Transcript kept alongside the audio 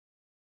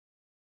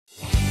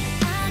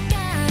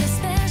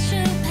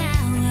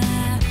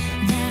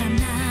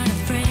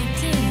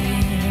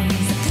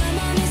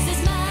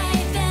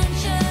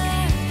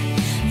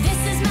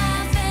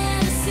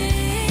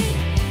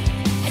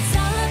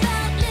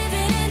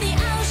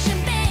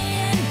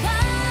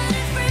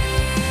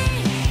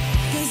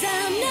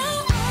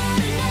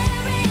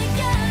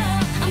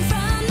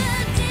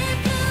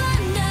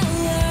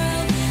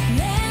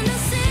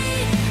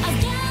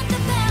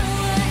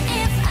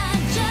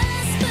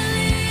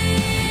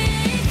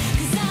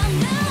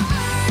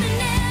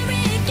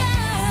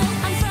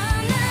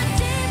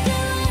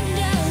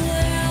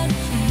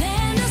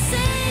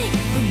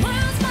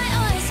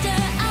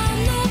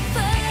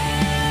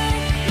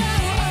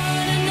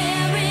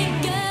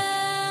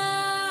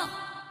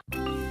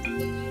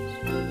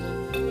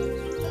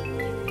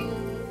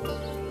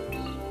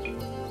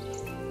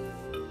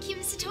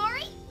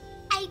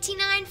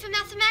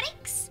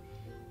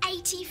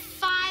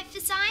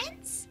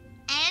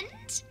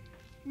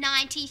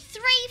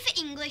93 for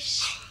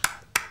English.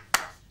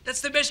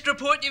 That's the best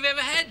report you've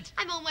ever had.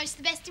 I'm almost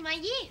the best in my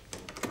year.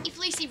 If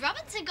Lucy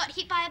Robinson got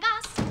hit by a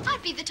bus,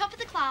 I'd be the top of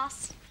the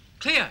class.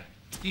 Cleo,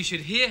 you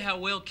should hear how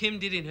well Kim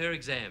did in her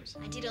exams.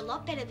 I did a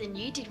lot better than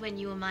you did when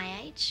you were my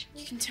age.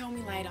 You can tell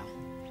me later.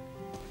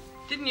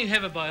 Didn't you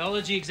have a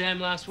biology exam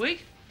last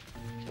week?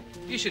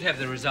 You should have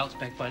the results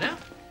back by now.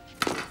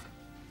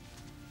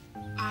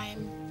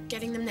 I'm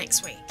getting them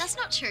next week. That's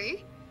not true.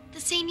 The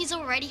seniors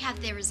already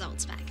have their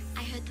results back.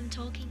 I heard them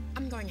talking.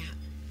 I'm going out.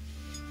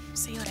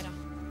 See you later.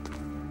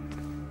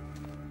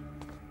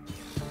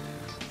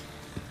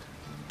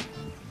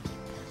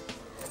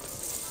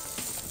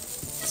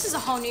 This is a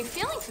whole new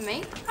feeling for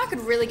me. I could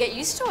really get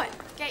used to it.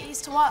 Get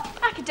used to what?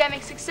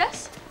 Academic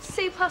success.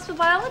 C+ for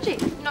biology.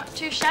 Not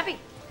too shabby.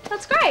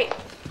 That's great.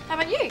 How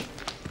about you?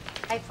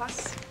 A+.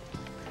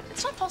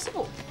 It's not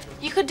possible.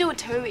 You could do it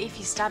too if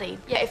you studied.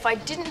 Yeah, if I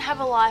didn't have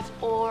a life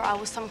or I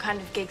was some kind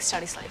of gig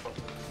study slave.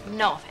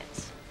 No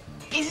offense.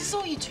 Is this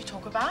all you two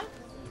talk about?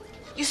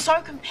 You're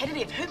so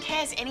competitive. Who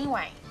cares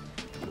anyway?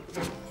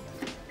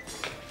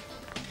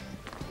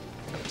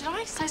 Did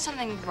I say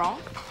something wrong?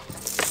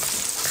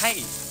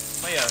 Hey,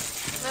 Cleo.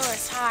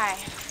 Lewis, hi.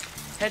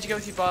 How'd you go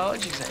with your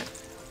biology exam?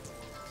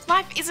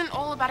 Life isn't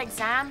all about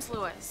exams,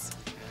 Lewis.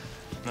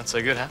 Not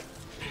so good, huh?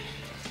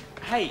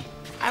 Hey,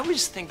 I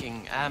was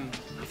thinking,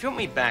 if you want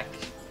me back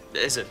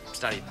as a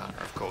study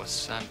partner, of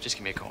course, just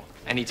give me a call.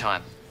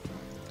 Anytime.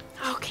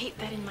 I'll keep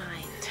that in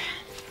mind.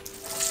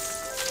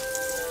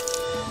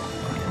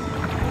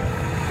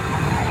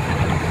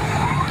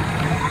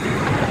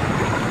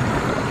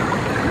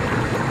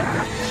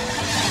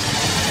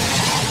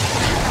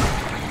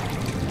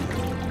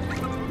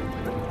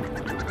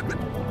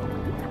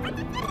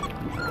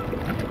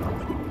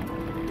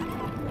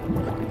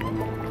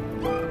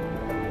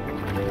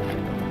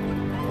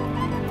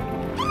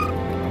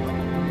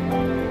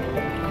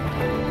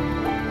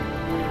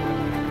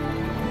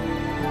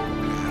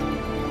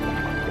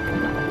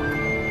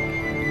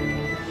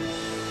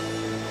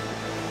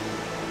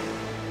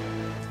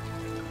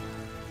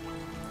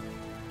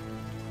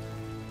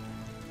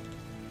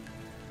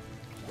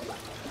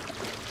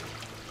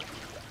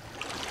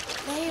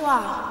 There you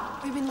are.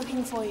 We've been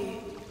looking for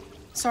you.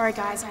 Sorry,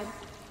 guys. I'd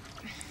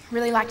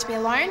really like to be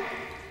alone.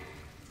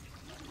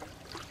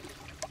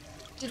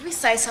 Did we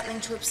say something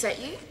to upset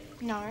you?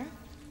 No.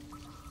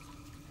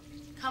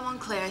 Come on,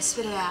 Cleo,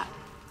 spit it out.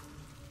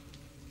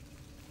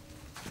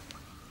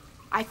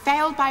 I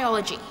failed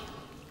biology.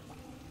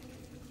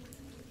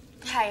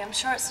 Hey, I'm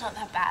sure it's not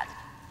that bad.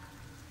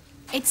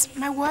 It's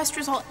my worst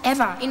result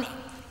ever in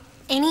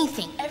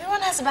anything.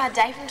 Everyone has a bad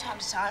day from time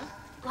to time.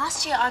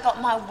 Last year, I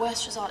got my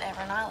worst result ever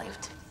and I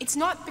lived. It's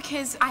not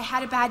because I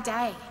had a bad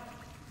day.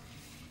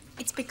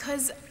 It's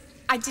because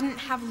I didn't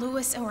have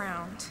Lewis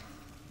around.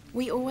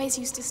 We always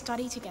used to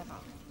study together.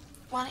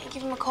 Why don't you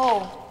give him a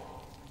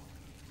call?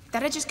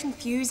 That'd just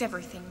confuse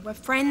everything. We're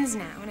friends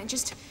now, and it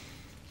just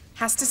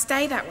has to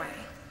stay that way.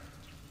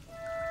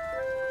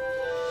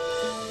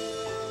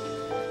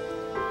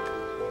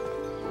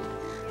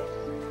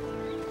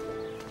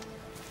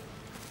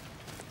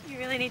 You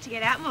really need to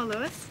get out more,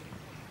 Lewis.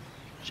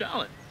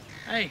 Charlotte,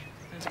 hey,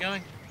 how's it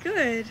going?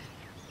 Good.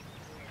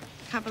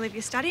 Can't believe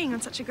you're studying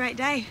on such a great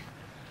day.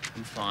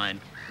 I'm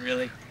fine.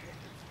 Really?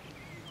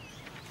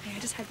 Hey, I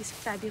just had this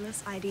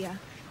fabulous idea.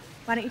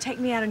 Why don't you take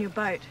me out on your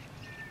boat?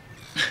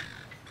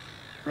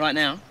 Right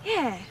now?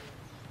 Yeah.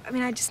 I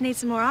mean, I just need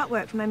some more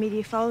artwork for my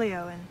media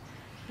folio and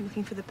I'm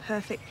looking for the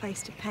perfect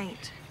place to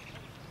paint.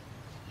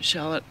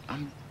 Charlotte,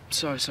 I'm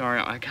so sorry.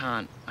 I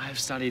can't. I have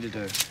study to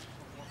do.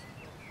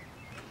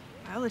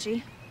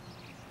 Biology?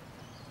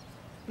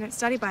 You don't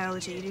study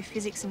biology, you do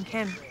physics and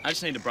chem. I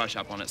just need to brush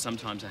up on it.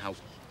 Sometimes I help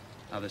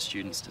other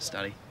students to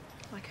study.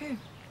 Like who?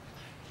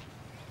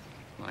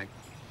 Like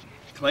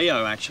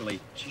Cleo, actually.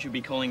 She should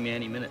be calling me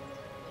any minute.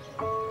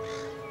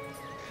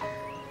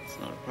 It's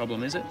not a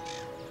problem, is it?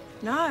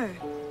 No,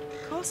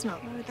 of course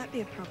not. Why would that be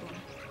a problem?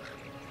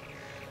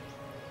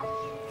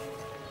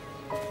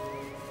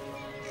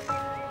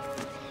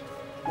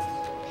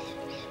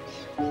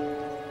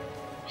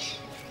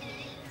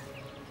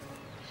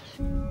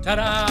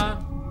 Ta-da!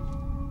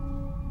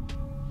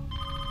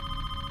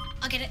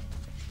 I'll get it.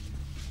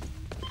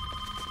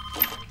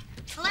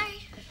 Hello?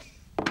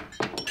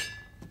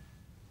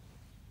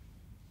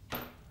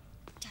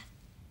 Dad.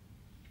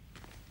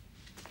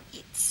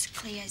 It's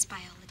Cleo's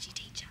biology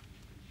teacher.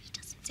 He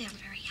doesn't sound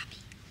very happy.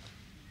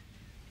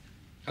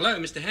 Hello,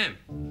 Mr. Ham.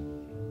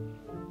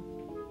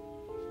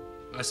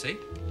 I see.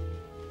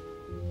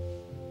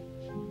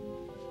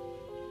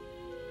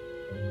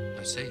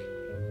 I see.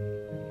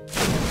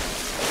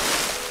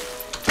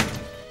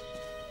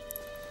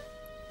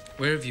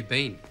 Where have you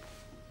been?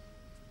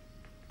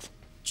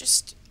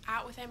 Just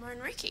out with Emma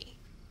and Rikki.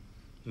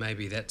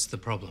 Maybe that's the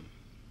problem.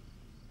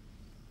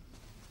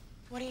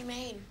 What do you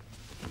mean?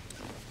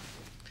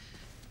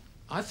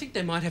 I think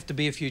there might have to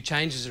be a few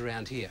changes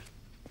around here.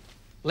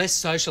 Less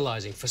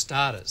socialising, for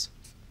starters.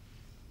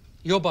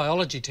 Your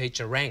biology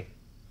teacher rang.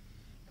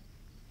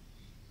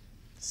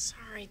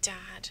 Sorry,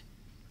 Dad.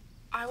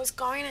 I was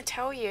going to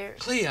tell you.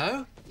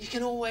 Cleo, you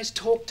can always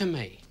talk to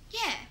me.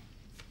 Yeah,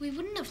 we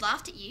wouldn't have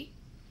laughed at you.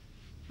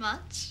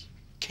 Much.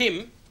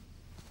 Kim,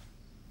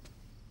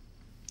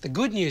 the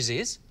good news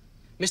is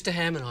Mr.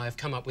 Ham and I have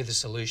come up with a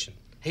solution.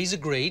 He's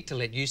agreed to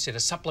let you sit a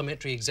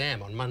supplementary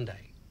exam on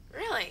Monday.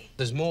 Really?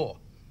 There's more.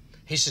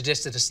 He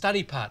suggested a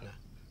study partner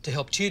to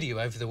help tutor you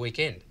over the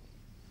weekend.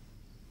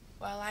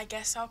 Well, I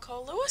guess I'll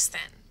call Lewis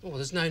then. Oh,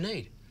 there's no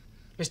need.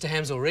 Mr.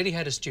 Ham's already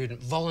had a student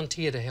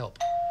volunteer to help.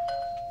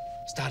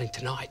 Starting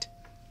tonight.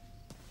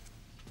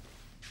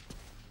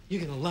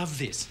 You're going to love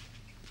this.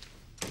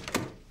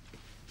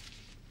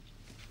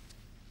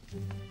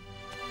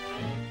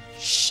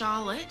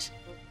 Charlotte?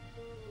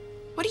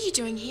 What are you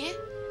doing here?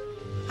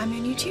 I'm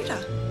your new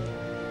tutor.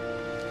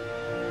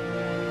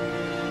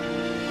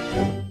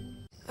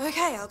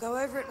 Okay, I'll go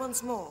over it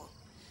once more.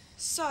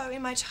 So,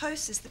 in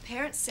mitosis, the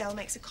parent cell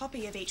makes a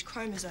copy of each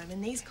chromosome,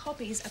 and these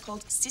copies are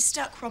called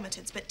sister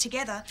chromatids, but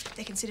together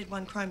they're considered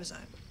one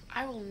chromosome.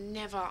 I will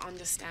never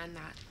understand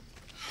that.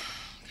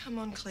 Come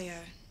on, Cleo.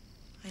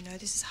 I know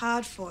this is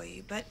hard for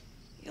you, but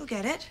you'll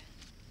get it.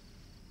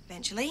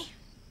 Eventually.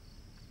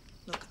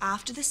 Look,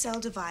 after the cell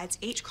divides,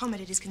 each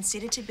chromatid is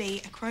considered to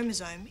be a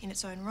chromosome in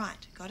its own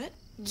right. Got it?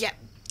 Yep,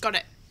 got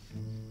it.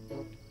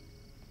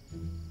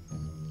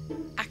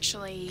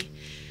 Actually,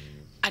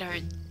 I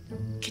don't.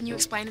 Can you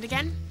explain it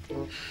again?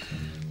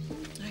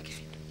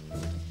 Okay.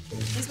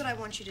 Here's what I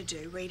want you to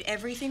do. Read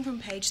everything from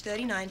page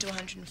 39 to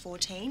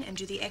 114 and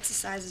do the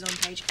exercises on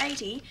page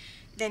 80,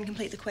 then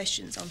complete the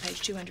questions on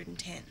page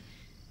 210.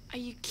 Are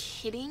you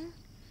kidding?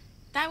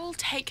 That will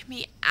take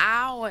me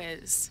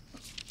hours.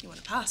 You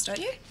want to pass, don't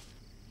you?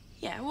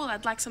 Yeah, well,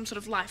 I'd like some sort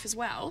of life as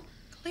well.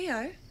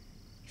 Cleo,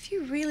 if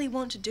you really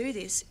want to do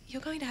this,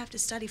 you're going to have to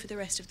study for the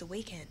rest of the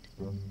weekend.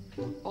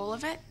 All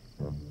of it?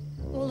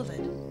 All of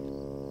it.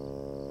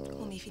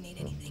 Call me if you need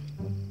anything.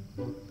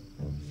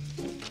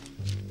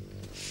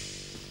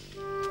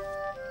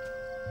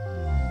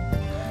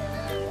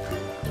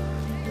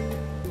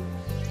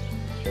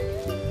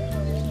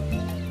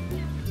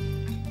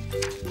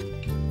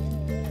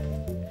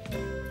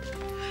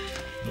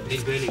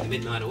 Been burning the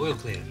midnight oil,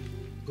 Cleo.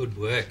 Good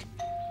work.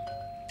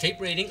 Keep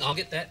reading, I'll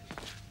get that.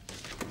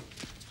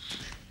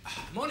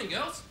 Morning,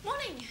 girls.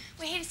 Morning.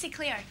 We're here to see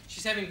Cleo.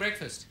 She's having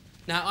breakfast.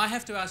 Now, I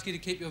have to ask you to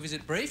keep your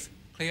visit brief.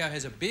 Cleo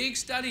has a big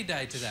study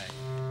day today.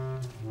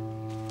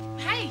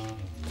 Hey.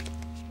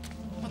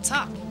 What's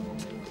up?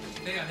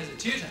 Cleo has a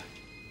tutor.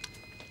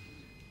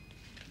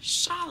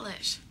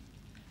 Charlotte.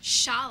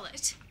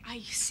 Charlotte, are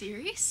you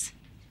serious?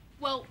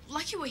 Well,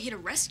 lucky we're here to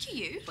rescue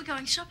you. We're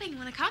going shopping.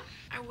 Want to come?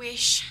 I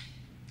wish.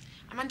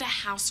 I'm under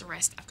house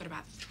arrest. I've got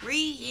about 3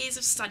 years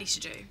of study to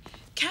do.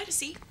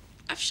 Courtesy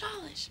of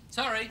Charlotte.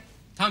 Sorry.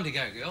 Time to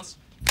go, girls.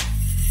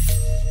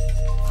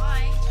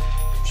 Bye.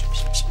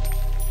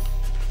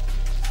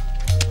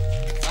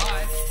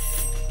 Bye.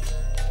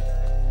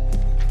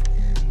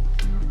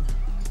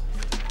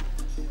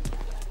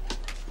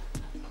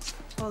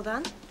 All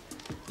done?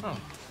 Oh.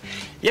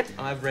 Yep,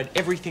 I've read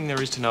everything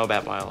there is to know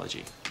about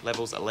biology.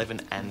 Levels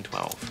 11 and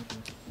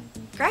 12.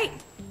 Great.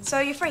 So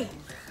you're free?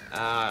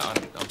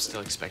 I'm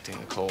still expecting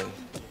a call.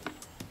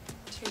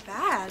 Too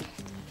bad.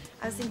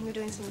 I was thinking of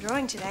doing some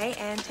drawing today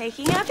and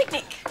taking a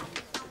picnic.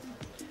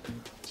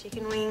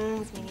 Chicken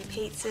wings, mini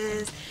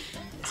pizzas,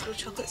 those little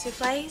chocolate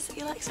soufflés that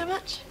you like so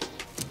much.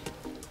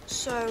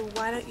 So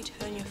why don't you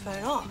turn your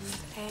phone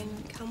off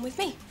and come with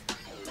me?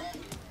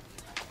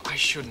 I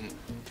shouldn't,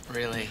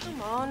 really.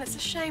 Come on, it's a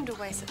shame to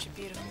waste such a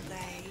beautiful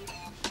day.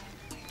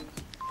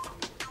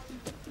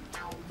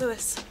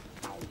 Lewis,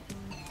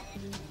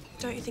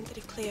 don't you think that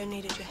if Cleo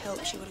needed your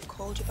help, she would have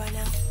called you by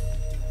now?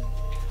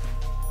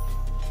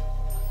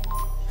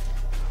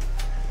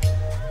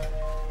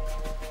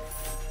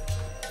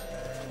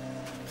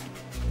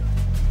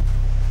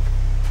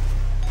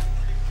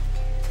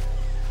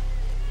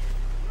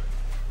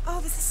 Oh,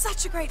 this is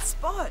such a great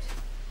spot.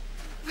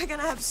 We're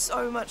gonna have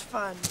so much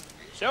fun.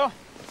 Sure.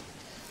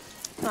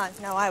 Oh,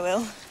 no, I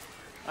will.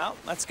 Well,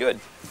 that's good.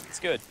 It's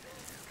good.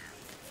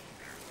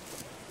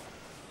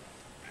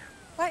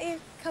 Why don't you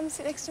come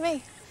sit next to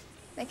me?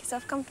 Make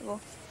yourself comfortable.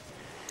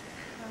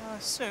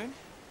 Soon.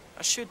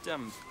 I should,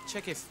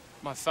 check if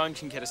my phone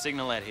can get a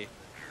signal out here.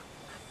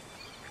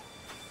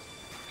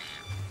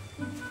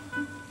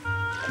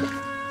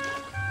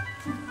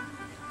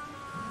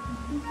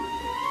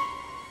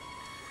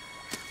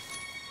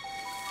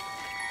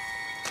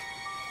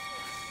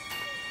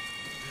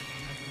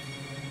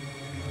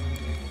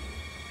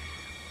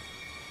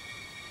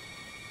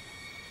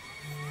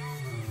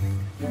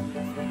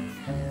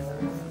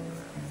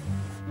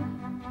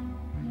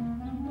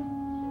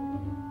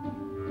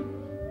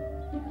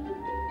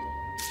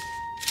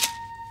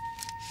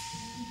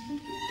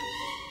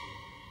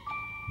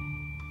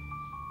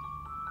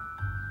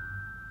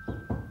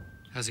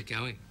 How's it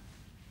going?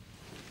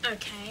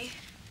 Okay.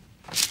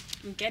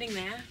 I'm getting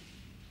there.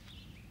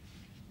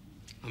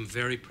 I'm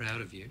very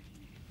proud of you.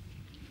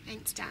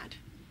 Thanks, Dad.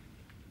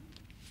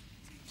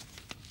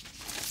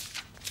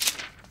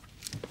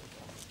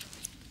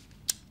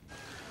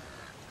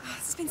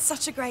 been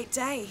such a great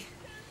day.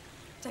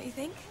 Don't you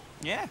think?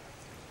 Yeah,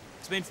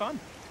 it's been fun.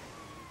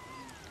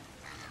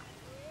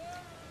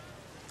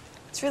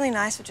 It's really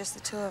nice for just the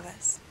two of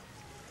us.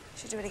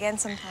 We should do it again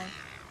sometime.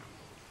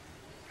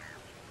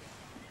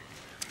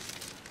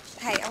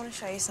 Hey, I want to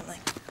show you something.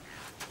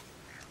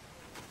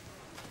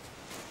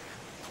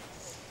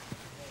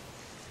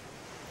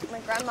 My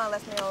grandma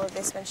left me all of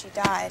this when she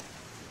died.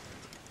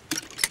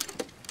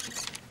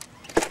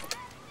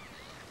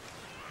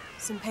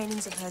 Some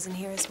paintings of hers in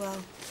here as well.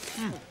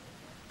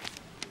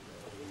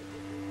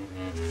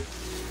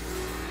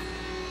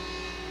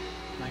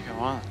 Mako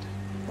Island.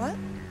 What?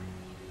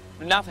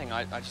 Nothing.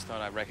 I just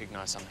thought I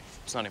recognised something.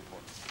 It's not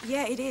important.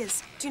 Yeah, it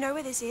is. Do you know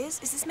where this is?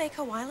 Is this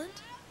Mako Island?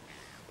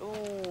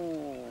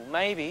 Ooh,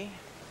 maybe.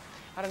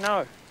 I don't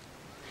know.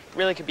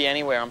 Really could be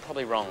anywhere. I'm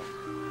probably wrong.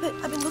 But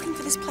I've been looking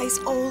for this place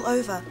all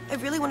over. I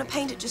really want to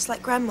paint it just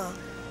like Grandma.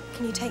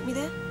 Can you take me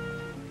there?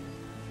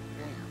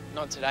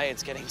 Not today.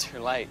 It's getting too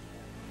late.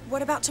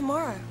 What about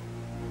tomorrow?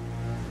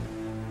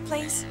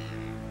 Please?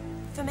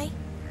 For me?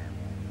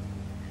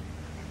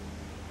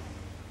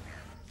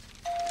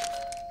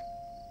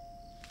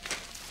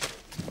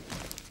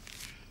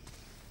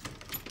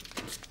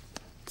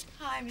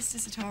 Hi, Mr.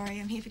 Satori.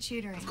 I'm here for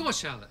tutoring. Of course,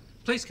 Charlotte.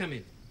 Please come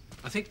in.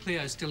 I think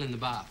Cleo's still in the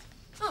bath.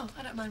 Oh,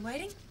 I don't mind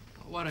waiting.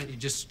 Why don't you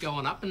just go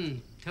on up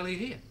and tell her you're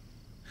here?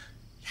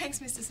 Thanks,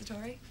 Mr.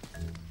 Satori.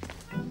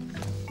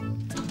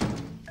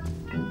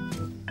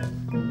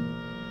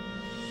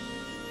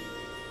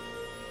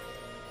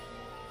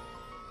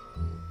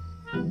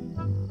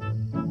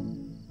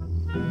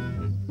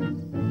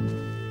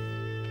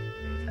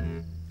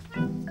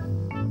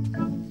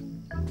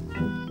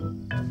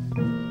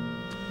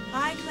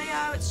 Hi,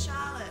 Cleo. It's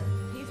Charlotte.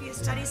 Here for your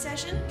study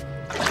session?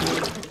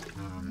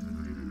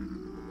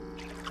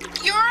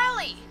 You're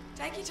early.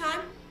 Take your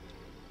time.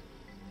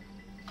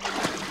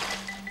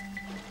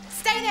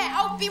 Stay there.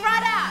 I'll be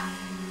right out.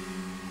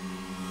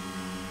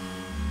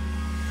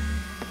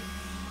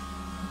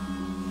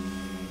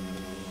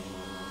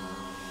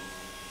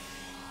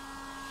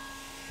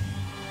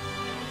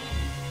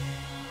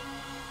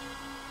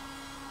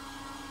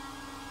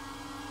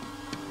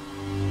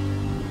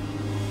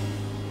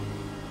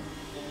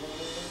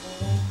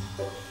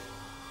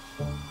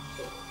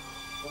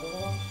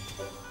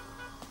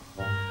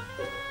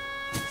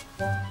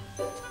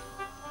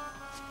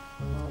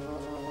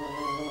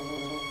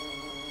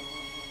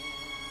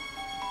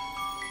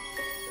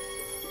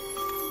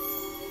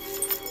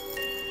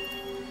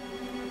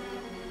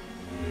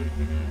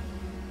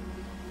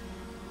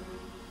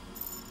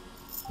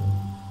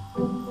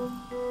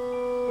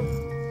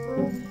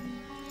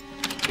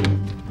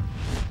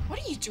 What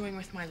are you doing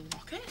with my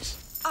locket?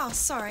 Oh,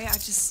 sorry. I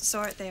just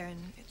saw it there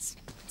and it's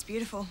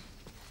beautiful.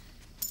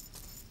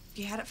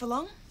 You had it for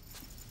long?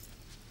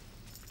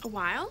 A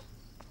while?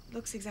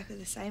 Looks exactly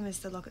the same as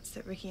the lockets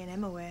that Rikki and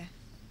Emma wear.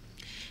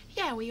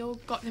 Yeah, we all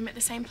got them at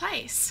the same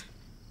place.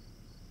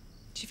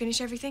 Did you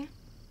finish everything?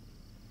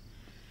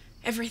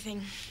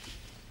 Everything.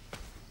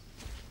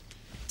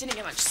 Didn't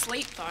get much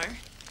sleep, though.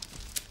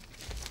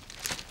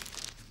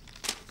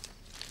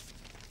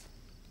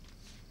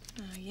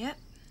 Oh, yep.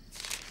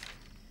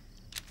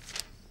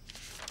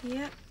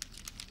 Yep.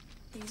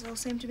 These all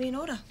seem to be in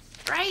order.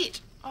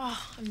 Great.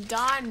 Oh, I'm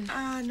done.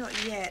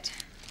 Not yet.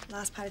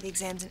 Last part of the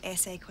exam's an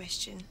essay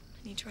question.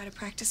 I need to write a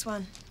practice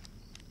one.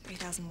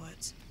 3,000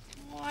 words.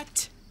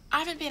 What? I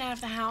haven't been out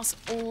of the house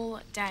all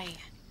day.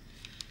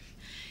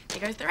 There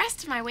goes the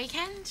rest of my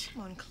weekend.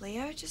 Come on,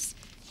 Cleo. Just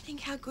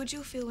think how good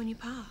you'll feel when you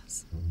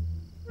pass.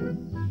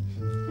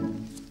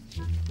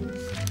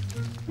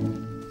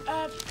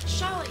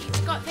 Charlotte,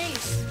 you've got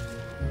these.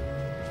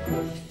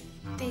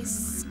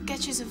 These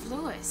sketches of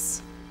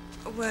Lewis.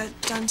 Were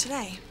done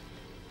today.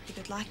 Pretty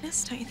good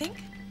likeness, don't you think?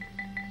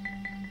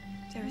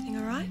 Is everything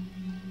all right?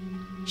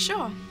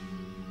 Sure.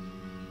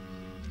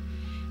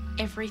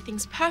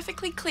 Everything's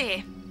perfectly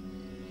clear.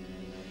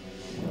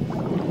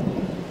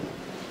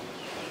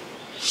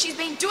 She's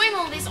been doing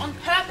all this on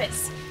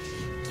purpose.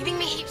 Giving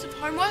me heaps of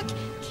homework,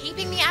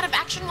 keeping me out of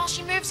action while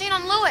she moves in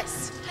on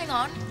Lewis. Hang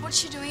on, what's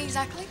she doing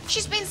exactly?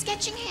 She's been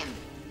sketching him.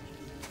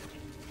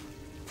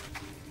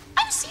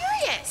 I'm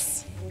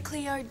serious.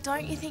 Cleo,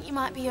 don't you think you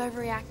might be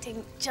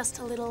overreacting just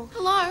a little?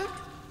 Hello?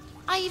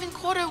 I even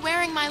caught her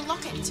wearing my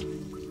locket.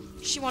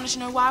 She wanted to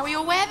know why we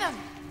all wear them.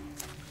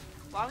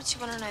 Why would she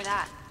want to know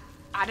that?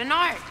 I don't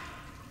know.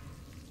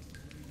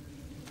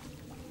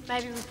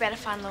 Maybe we'd better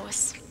find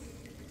Lewis.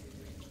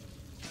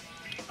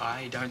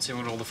 I don't see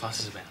what all the fuss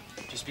is about.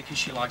 Just because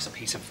she likes a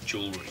piece of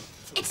jewellery.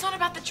 It's not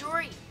about the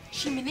jewelry.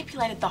 She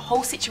manipulated the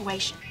whole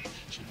situation.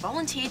 She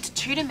volunteered to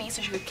tutor me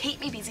so she would keep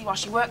me busy while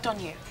she worked on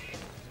you.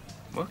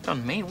 Worked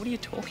on me? What are you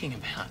talking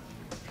about?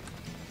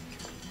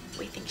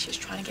 We think she was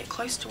trying to get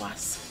close to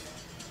us.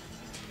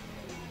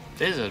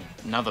 There's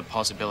another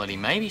possibility.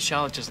 Maybe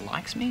Charlotte just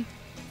likes me.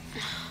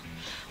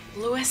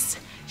 Lewis,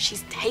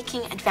 she's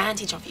taking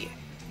advantage of you.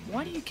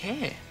 Why do you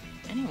care?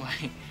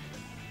 Anyway.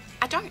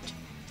 I don't.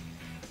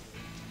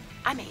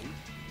 I mean,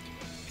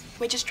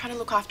 we're just trying to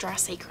look after our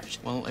secret.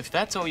 Well, if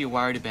that's all you're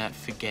worried about,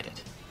 forget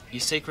it. your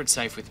secret's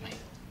safe with me.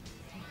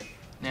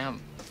 Now,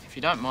 if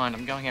you don't mind,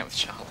 I'm going out with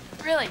Charlotte.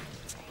 Really?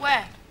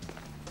 Where?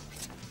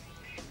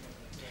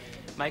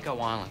 Mako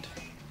Island.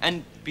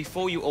 And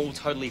before you all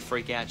totally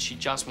freak out, she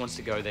just wants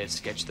to go there to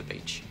sketch the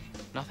beach.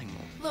 Nothing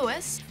more.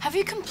 Lewis, have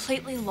you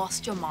completely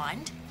lost your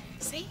mind?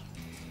 See?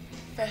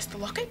 First the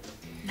locket,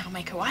 now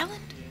Mako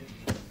Island.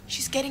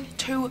 She's getting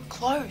too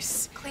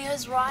close.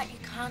 Cleo's right, you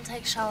can't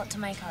take Charlotte to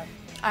Mako.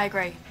 I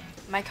agree.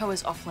 Mako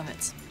is off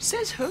limits.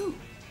 Says who?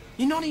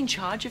 You're not in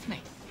charge of me.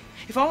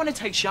 If I want to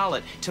take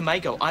Charlotte to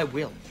Mako, I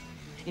will.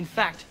 In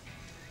fact,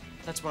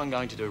 that's what I'm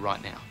going to do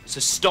right now. So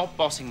stop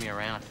bossing me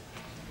around.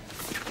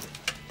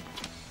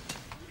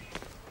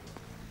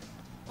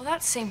 Well,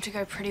 that seemed to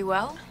go pretty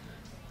well.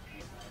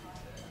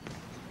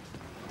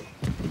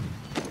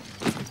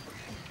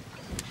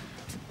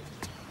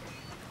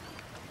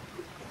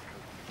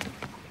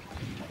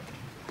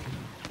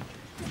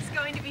 This is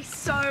going to be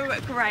so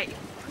great.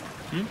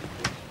 Hmm?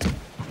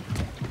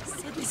 I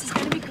said this is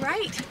going to be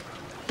great.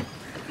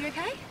 You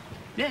okay?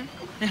 Yeah,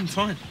 I'm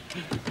fine.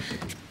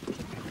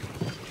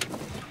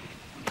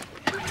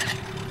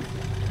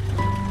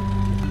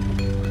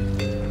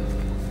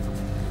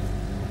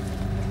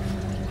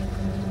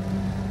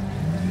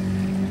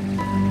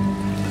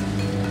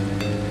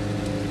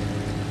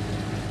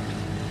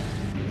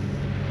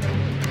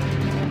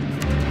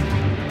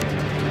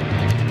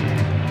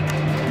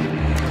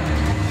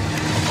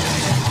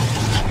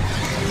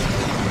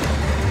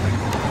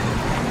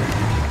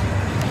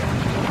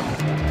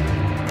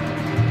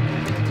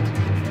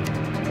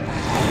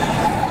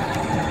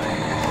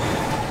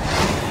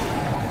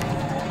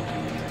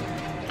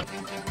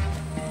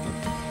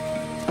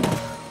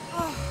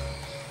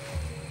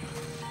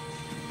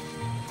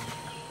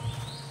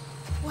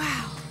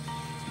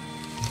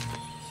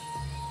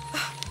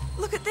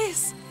 Look at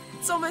this.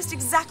 It's almost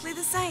exactly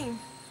the same.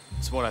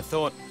 That's what I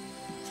thought.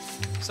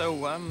 So,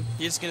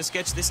 you're just gonna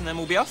sketch this and then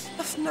we'll be off?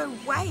 Oh, no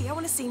way. I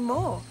want to see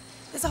more.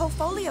 There's a whole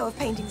folio of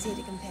paintings here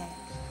to compare.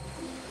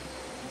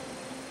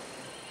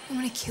 I'm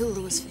gonna kill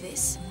Lewis for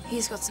this.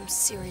 He's got some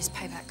serious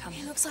payback coming.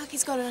 He looks like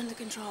he's got it under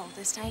control.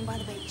 They're staying by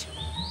the beach.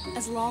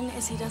 As long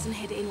as he doesn't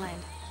head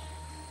inland.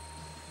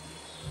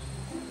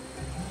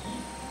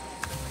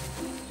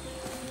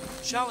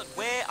 Charlotte,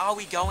 where are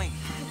we going?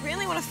 I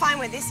really want to find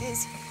where this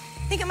is.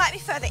 I think it might be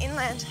further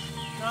inland.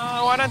 No,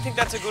 I don't think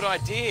that's a good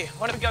idea.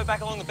 Why don't we go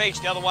back along the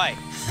beach the other way?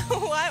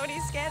 Why? What are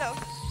you scared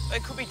of?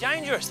 It could be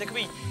dangerous. There could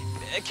be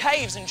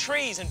caves and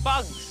trees and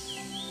bugs.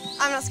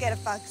 I'm not scared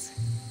of bugs.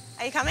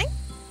 Are you coming?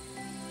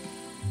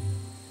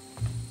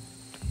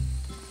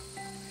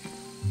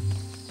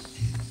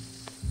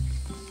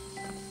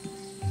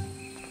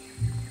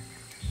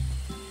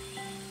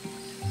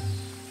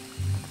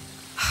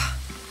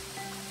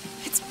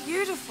 It's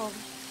beautiful.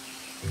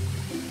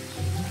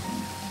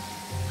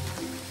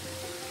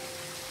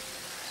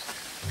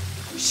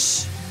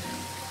 Shh.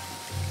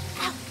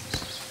 Ow.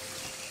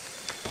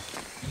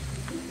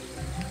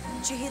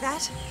 Did you hear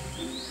that?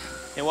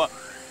 Yeah, what?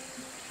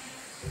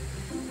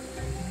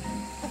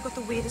 I've got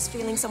the weirdest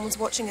feeling someone's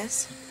watching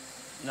us.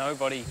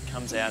 Nobody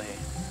comes out here.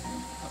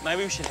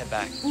 Maybe we should head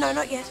back. No,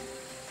 not yet.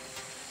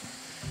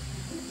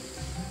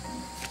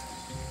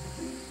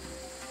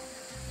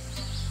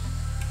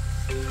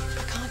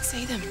 I can't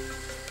see them.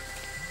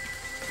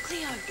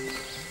 Cleo.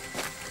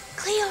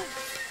 Cleo.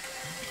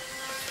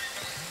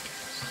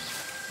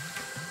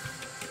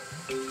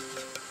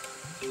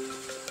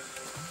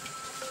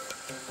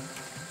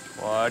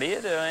 What are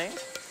you doing?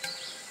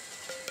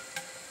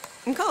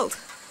 I'm cold.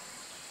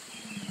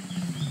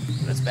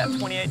 It's about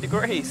 28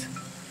 degrees.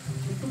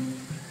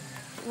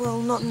 Well,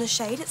 not in the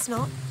shade, it's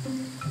not.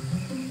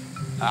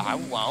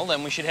 Well,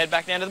 then we should head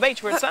back down to the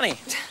beach where it's sunny.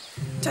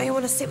 Don't you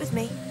want to sit with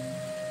me?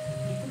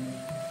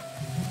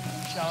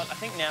 Charlotte, I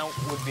think now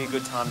would be a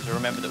good time to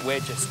remember that we're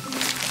just...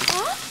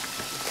 Huh?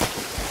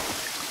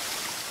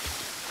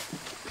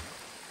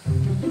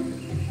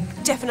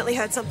 Definitely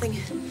heard something.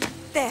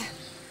 There.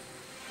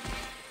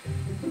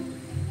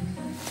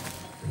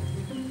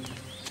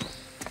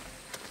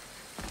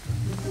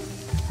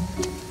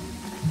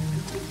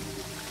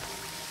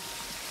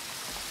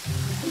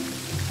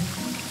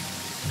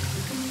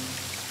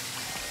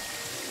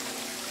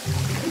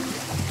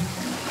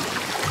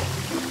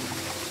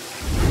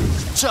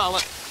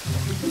 Charlotte!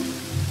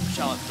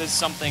 Charlotte, there's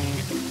something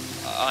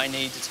I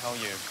need to tell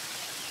you.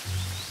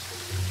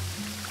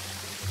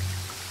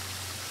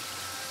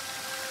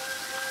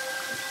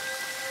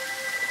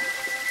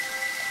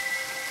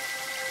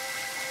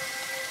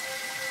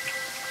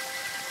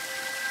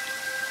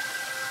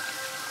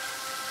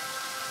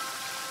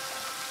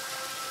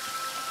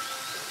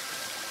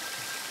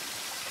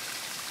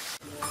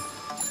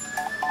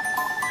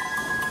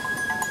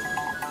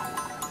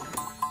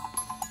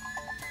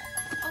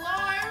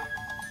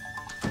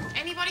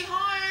 Anybody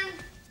home?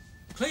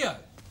 Cleo!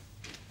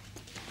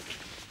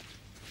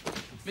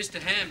 Mr.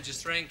 Ham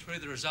just rang through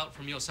the result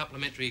from your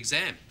supplementary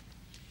exam.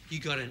 You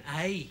got an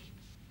A.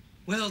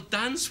 Well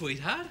done,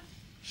 sweetheart.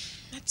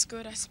 That's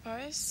good, I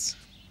suppose.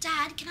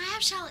 Dad, can I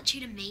have Charlotte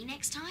tutor me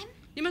next time?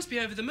 You must be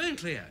over the moon,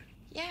 Cleo.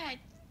 Yeah,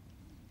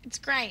 It's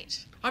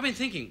great. I've been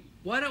thinking,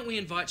 why don't we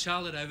invite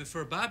Charlotte over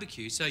for a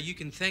barbecue so you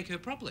can thank her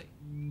properly?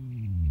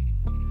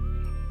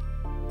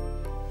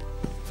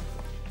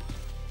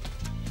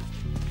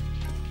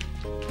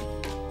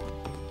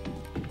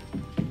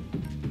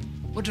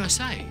 What did I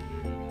say?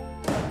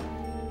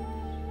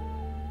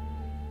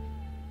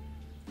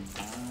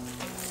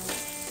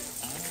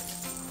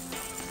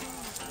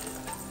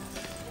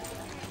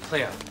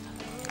 Cleo,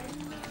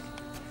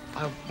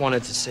 I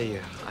wanted to see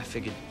you. I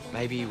figured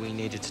maybe we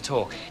needed to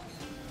talk.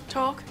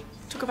 Talk?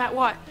 Talk about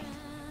what?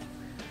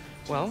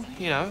 Well,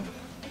 you know,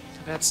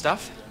 about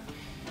stuff.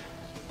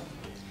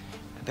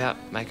 About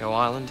Mako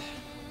Island,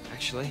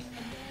 actually.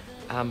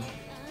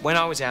 When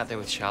I was out there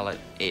with Charlotte,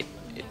 it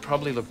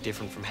probably looked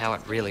different from how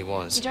it really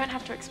was. You don't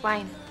have to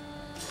explain.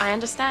 I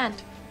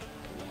understand.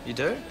 You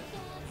do?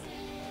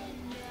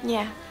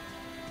 Yeah.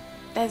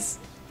 There's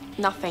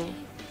nothing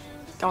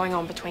going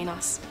on between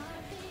us.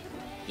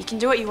 You can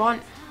do what you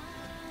want.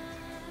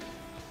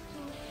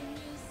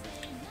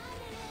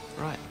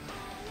 Right.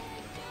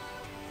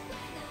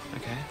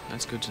 Okay,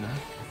 that's good to know.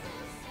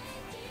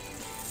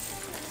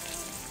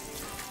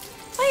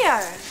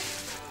 Cleo,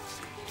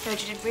 heard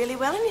you did really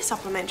well in your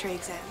supplementary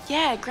exam.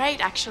 Yeah,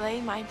 great,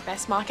 actually. My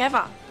best mark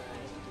ever.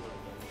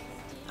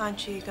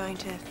 Aren't you going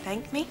to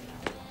thank me?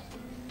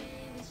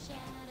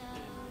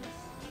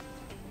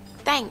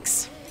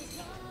 Thanks.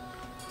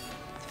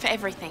 For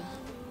everything.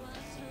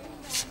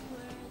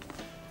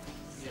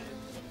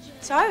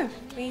 So,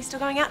 are you still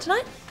going out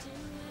tonight?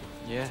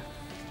 Yeah,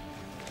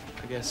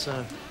 I guess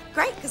so.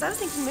 Great, because I was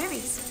thinking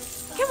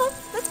movies. Come on,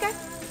 let's go.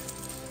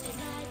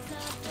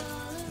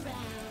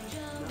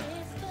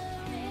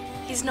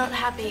 He's not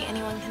happy,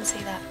 anyone can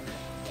see that.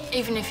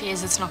 Even if he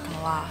is, it's not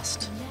gonna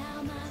last.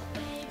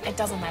 It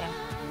doesn't matter.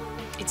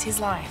 It's his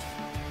life.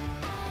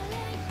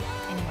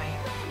 Anyway,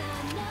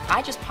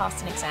 I just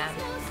passed an exam.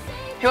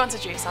 Who wants a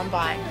juice? I'm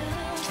buying.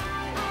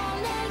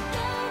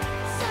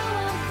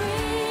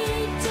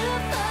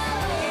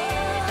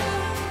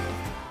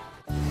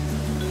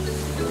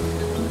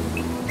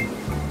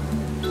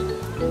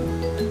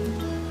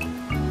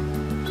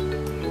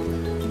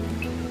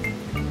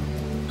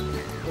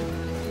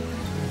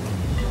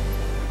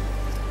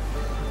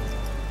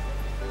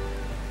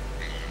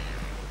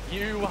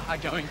 You are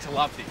going to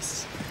love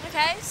this.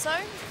 Okay, so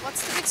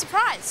what's the big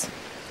surprise?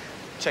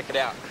 Check it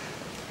out.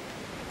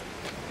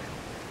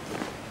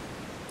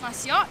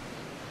 Nice yacht.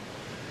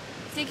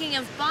 Thinking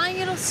of buying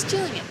it or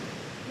stealing it?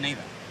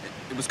 Neither.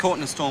 It was caught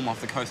in a storm off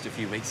the coast a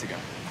few weeks ago.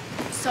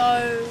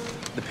 So...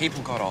 The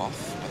people got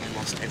off, but they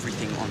lost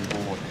everything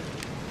on board,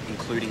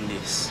 including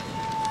this.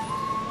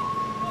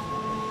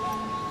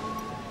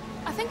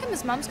 I think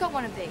Emma's mum's got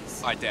one of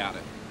these. I doubt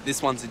it.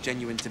 This one's a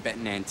genuine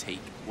Tibetan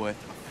antique, worth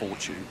a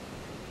fortune.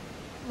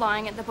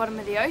 Lying at the bottom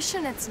of the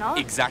ocean, it's not.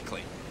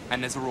 Exactly.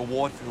 And there's a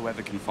reward for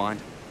whoever can find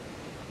it.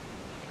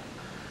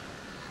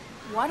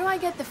 Why do I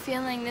get the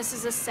feeling this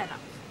is a setup?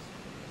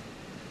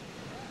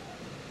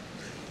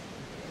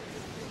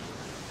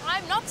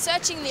 I'm not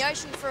searching the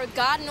ocean for a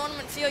garden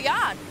ornament for your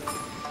yard.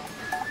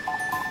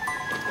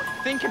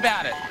 Think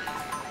about it.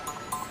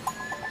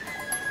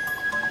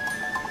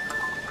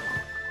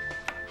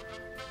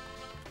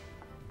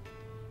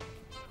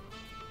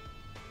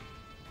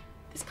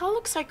 This colour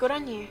looks so good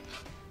on you.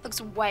 Looks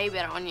way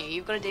better on you.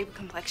 You've got a deeper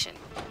complexion.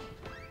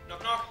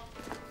 Knock, knock.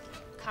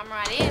 Come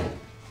right in.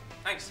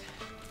 Thanks.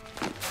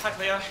 Hi,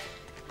 Cleo.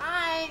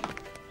 Hi.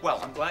 Well,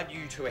 I'm glad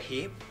you two are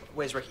here.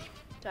 Where's Rikki?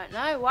 Don't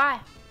know. Why?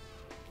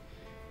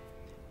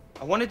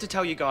 I wanted to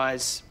tell you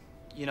guys,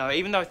 you know,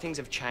 even though things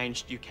have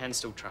changed, you can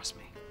still trust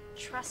me.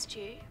 Trust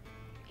you?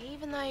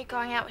 Even though you're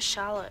going out with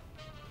Charlotte?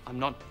 I'm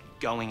not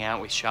going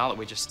out with Charlotte.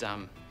 We're just,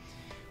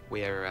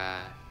 we're,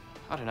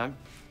 I don't know,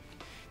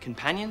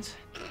 companions?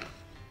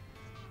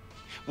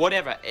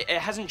 Whatever. It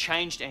hasn't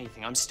changed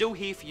anything. I'm still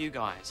here for you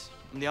guys.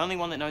 I'm the only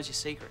one that knows your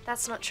secret.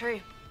 That's not true.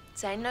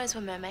 Zane knows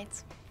we're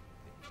mermaids.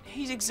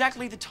 He's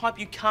exactly the type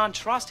you can't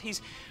trust.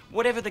 He's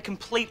whatever the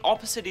complete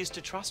opposite is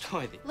to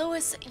trustworthy.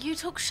 Lewis, you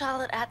took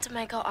Charlotte out to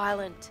Mako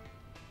Island.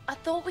 I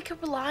thought we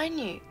could rely on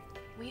you.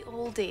 We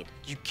all did.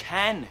 You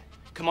can.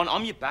 Come on,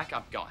 I'm your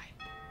backup guy.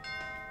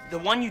 The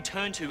one you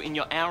turn to in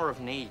your hour of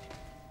need.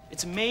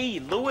 It's me,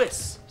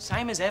 Lewis.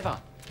 Same as ever.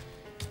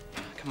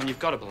 Come on, you've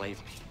got to believe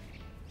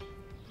me.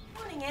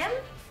 Morning, Em.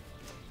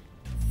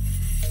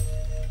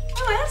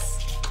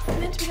 Lewis, we're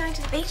meant to be going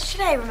to the beach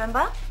today,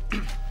 remember?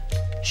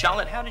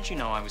 Charlotte, how did you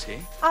know I was here?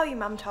 Oh, your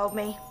mum told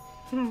me.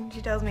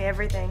 She tells me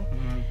everything.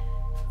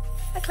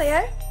 Hi,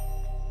 Cleo.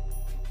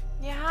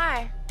 Yeah,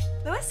 hi.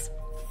 Lewis,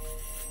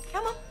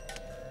 come on.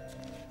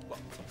 Well,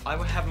 I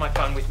will have my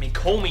phone with me.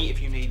 Call me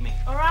if you need me.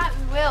 All right,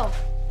 we will.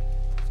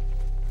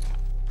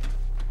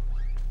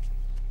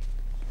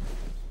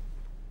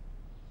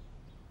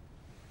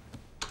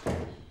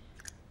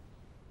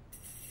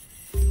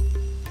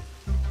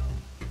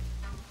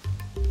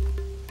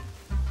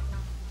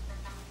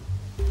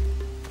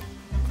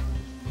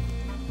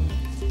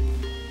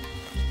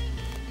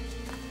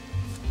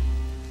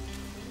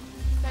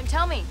 Don't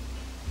tell me.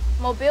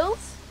 More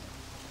bills?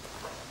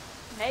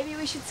 Maybe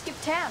we should skip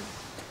town.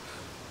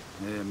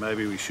 Yeah,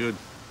 maybe we should.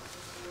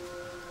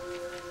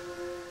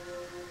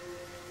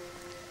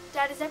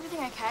 Dad, is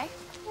everything okay?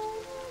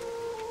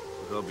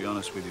 But I'll be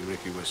honest with you,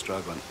 Rikki, we're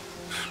struggling.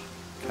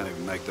 Can't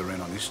even make the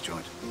rent on this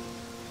joint.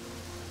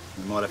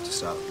 We might have to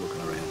start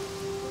looking around.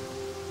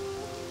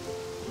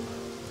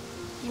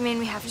 You mean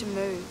we have to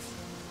move?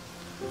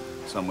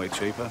 Somewhere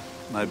cheaper,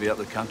 maybe up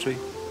the country.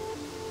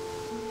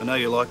 I know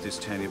you like this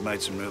town, you've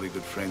made some really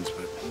good friends,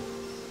 but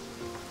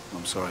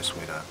I'm sorry,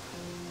 sweetheart.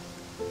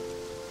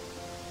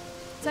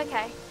 It's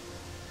okay.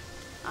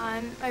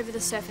 I'm over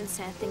the surf and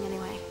sand thing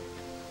anyway.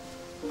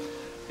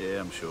 Yeah,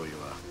 I'm sure you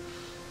are.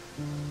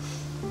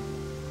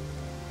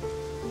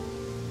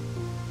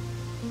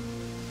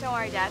 Don't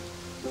worry, Dad.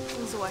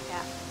 Things will work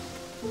out.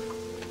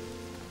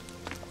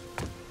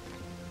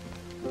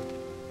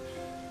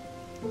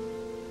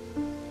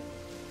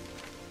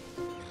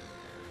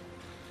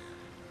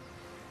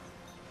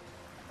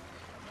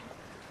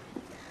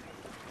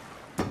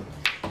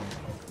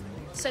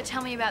 So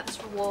tell me about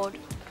this reward.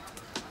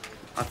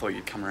 I thought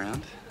you'd come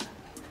around.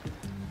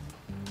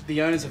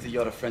 The owners of the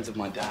yacht are friends of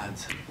my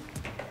dad's.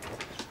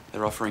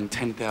 They're offering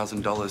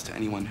 $10,000 to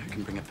anyone who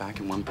can bring it back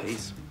in one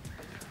piece.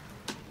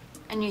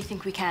 And you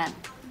think we can?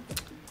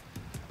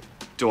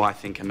 Do I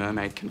think a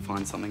mermaid can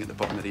find something at the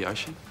bottom of the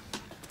ocean?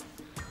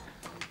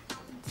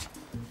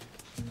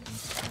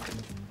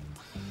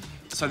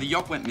 So the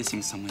yacht went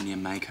missing somewhere near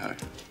Mako.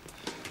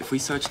 If we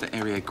search the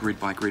area grid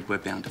by grid, we're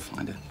bound to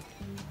find it.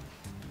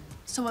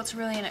 So what's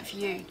really in it for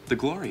you? The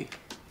glory.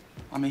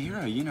 I'm a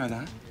hero, you know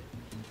that.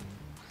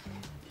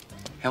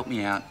 Help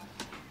me out,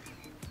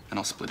 and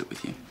I'll split it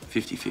with you.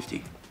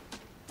 50-50.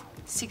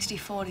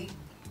 60-40.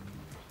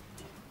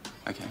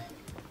 Okay.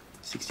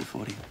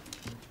 60-40.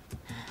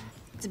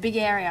 It's a big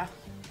area.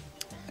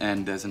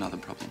 And there's another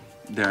problem.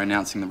 They're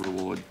announcing the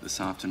reward this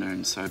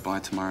afternoon, so by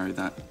tomorrow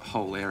that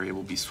whole area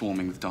will be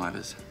swarming with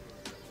divers.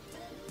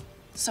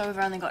 So we've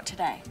only got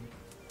today.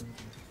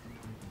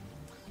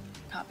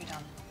 Can't be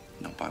done.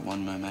 Not by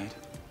one mermaid.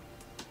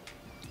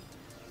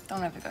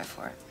 Don't ever go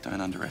for it.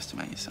 Don't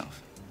underestimate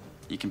yourself.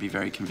 You can be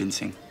very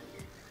convincing.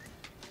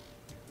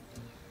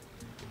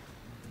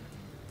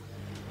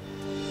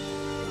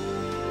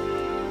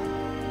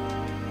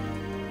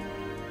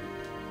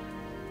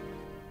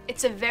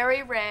 It's a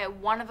very rare,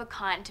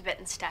 one-of-a-kind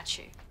Tibetan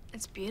statue.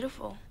 It's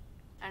beautiful.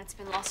 And it's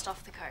been lost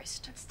off the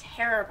coast. That's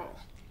terrible.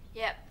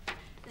 Yep.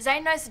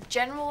 Zane knows the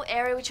general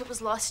area which it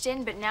was lost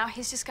in, but now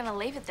he's just gonna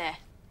leave it there.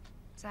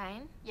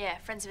 Zane? Yeah,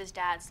 friends of his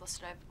dad's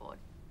lost it overboard.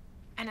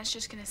 And it's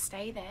just gonna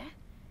stay there?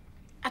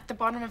 At the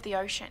bottom of the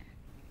ocean?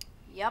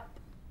 Yep.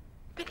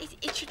 But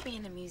it should be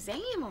in a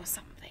museum or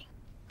something.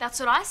 That's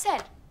what I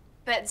said.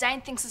 But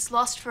Zane thinks it's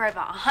lost forever.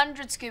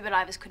 100 scuba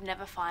divers could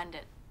never find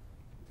it.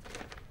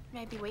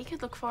 Maybe we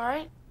could look for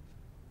it.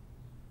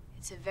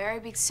 It's a very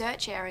big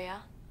search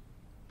area.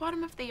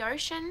 Bottom of the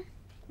ocean?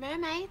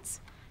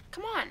 Mermaids?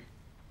 Come on.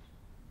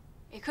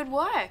 It could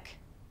work.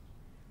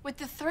 With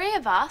the three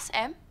of us,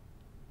 Em.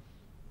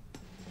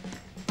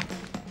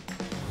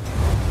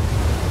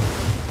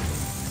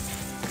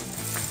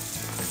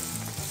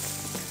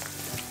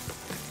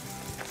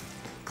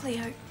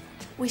 Cleo,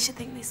 we should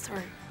think this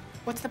through.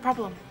 What's the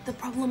problem? The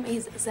problem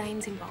is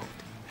Zane's involved.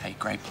 Hey,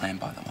 great plan,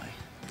 by the way.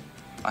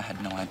 I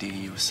had no idea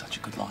you were such a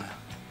good liar.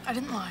 I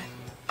didn't lie.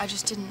 I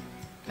just didn't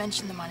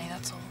mention the money,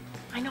 that's all.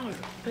 I know,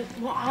 but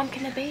what harm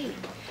can there be?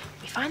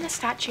 We find the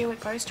statue, it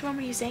goes to a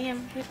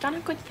museum. We've done a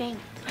good thing.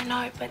 I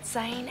know, but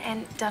Zane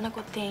and done a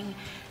good thing,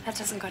 that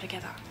doesn't go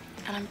together.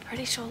 And I'm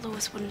pretty sure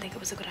Lewis wouldn't think it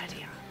was a good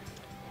idea.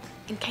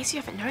 In case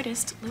you haven't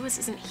noticed, Lewis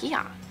isn't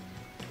here.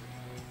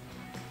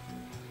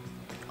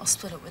 I'll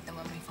split it with them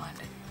when we find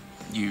it.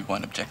 You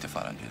won't object if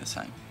I don't do the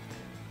same.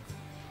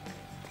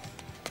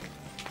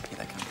 Here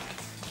they come.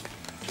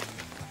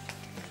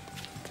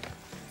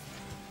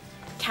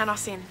 Count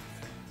us in.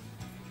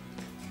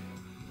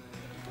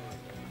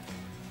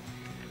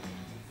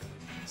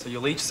 So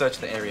you'll each search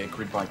the area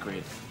grid by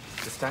grid.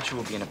 The statue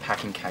will be in a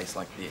packing case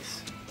like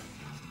this.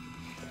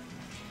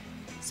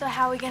 So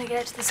how are we going to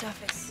get it to the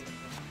surface?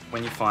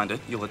 When you find it,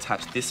 you'll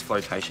attach this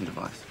flotation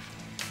device.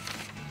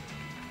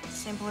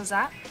 Simple as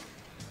that?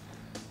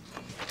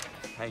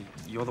 Hey,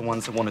 you're the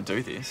ones that want to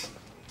do this.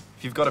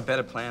 If you've got a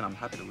better plan, I'm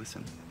happy to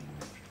listen.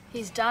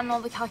 He's done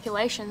all the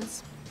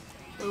calculations.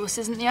 Lewis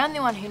isn't the only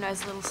one who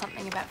knows a little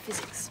something about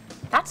physics.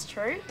 That's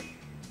true.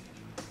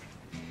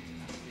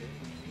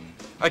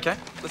 Okay,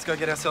 let's go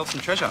get ourselves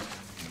some treasure.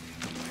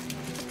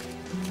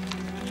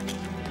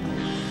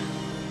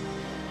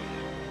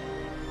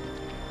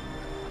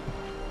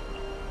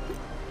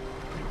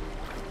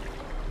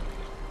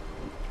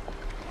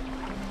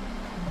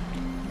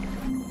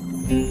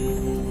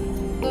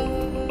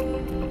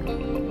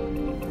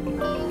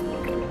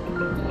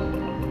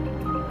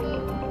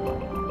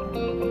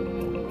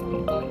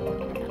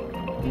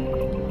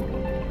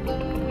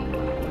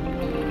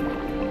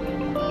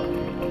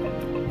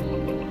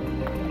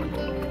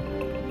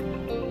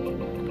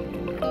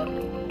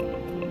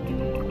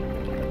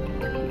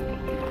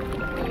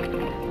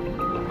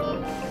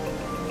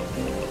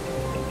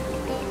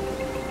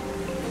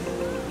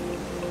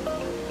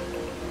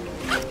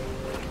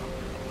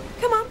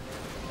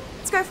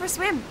 Let's go for a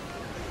swim.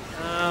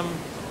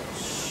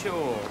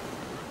 Sure.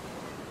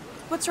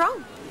 What's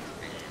wrong?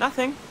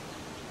 Nothing.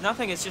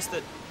 Nothing, it's just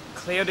that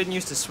Cleo didn't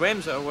used to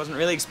swim, so I wasn't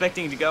really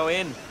expecting to go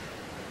in.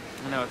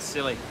 I know, it's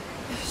silly.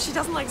 She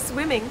doesn't like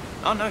swimming.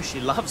 Oh no, she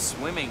loves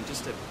swimming,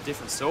 just a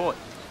different sort.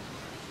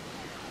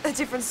 A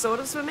different sort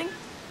of swimming?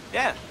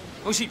 Yeah.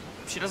 Well, she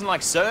doesn't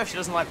like surf, she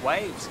doesn't like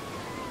waves.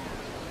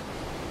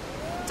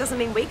 Doesn't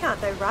mean we can't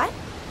though, right?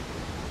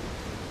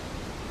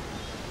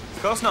 Of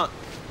course not.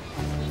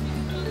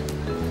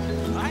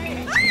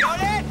 Hey, got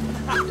it!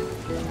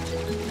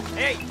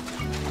 Hey!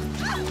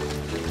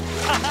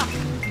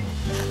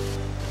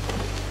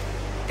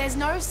 There's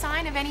no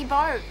sign of any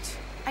boat.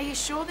 Are you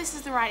sure this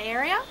is the right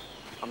area?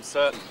 I'm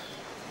certain.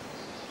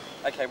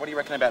 Okay, what do you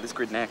reckon about this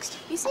grid next?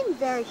 You seem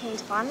very keen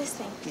to find this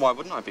thing. Why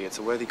wouldn't I be? It's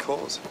a worthy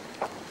cause.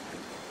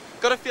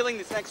 Got a feeling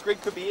this next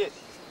grid could be it.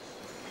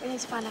 We need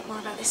to find out more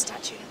about this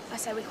statue. I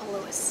say we call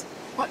Lewis.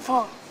 What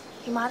for?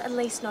 He might at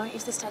least know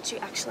if the statue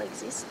actually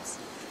exists.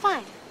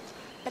 Fine.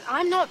 But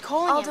I'm not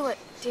calling I'll him. do it.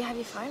 Do you have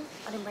your phone?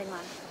 I didn't bring mine.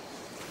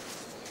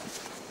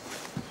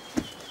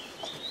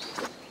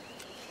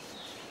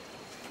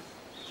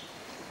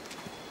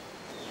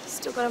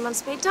 Still got him on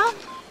speed dial?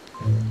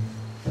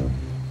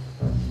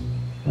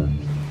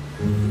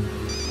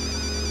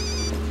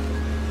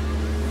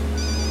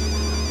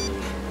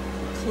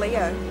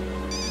 Cleo.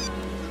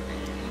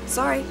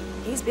 Sorry,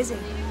 he's busy.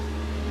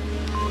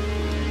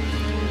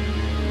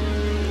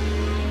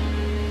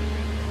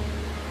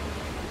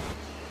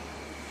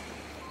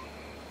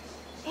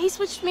 He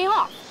switched me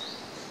off.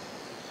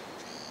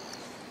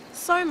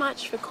 So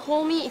much for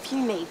call me if you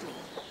need me.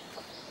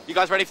 You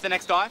guys ready for the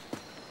next dive?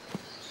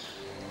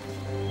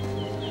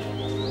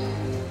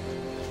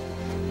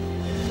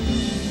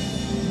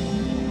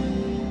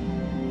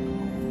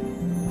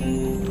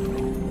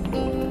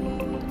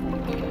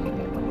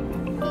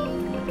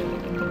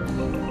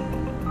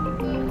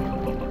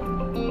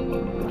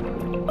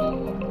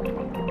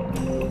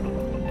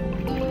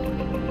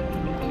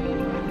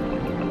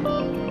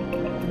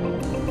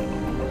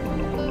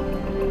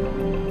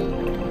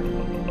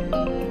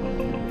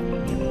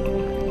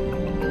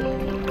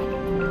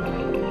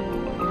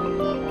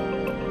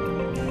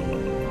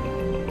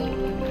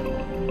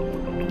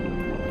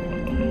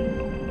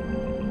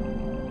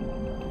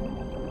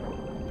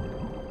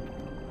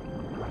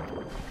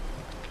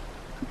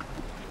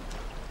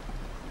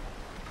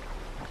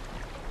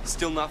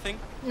 Still nothing?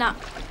 No.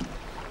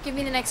 Give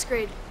me the next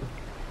grid.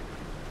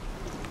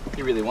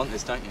 You really want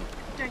this, don't you?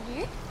 Don't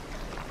you?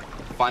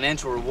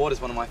 Financial reward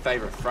is one of my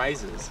favourite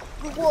phrases.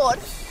 Reward?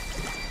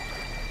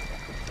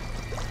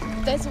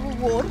 There's a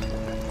reward?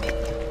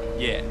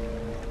 Yeah.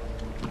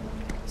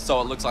 So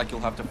it looks like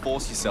you'll have to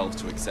force yourselves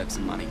to accept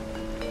some money.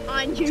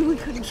 I knew we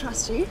couldn't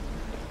trust you.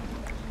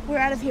 We're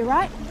out of here,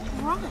 right?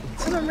 Right.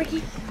 Come on,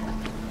 Rikki.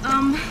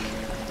 I'm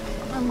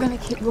gonna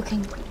keep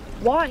looking.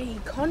 Why? He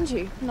conned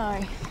you. No,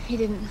 he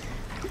didn't.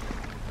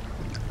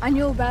 I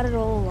knew about it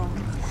all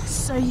along.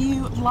 So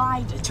you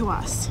lied to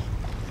us.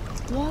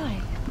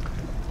 Why?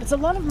 It's a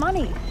lot of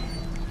money.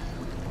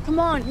 Come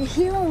on, you're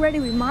here already.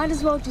 We might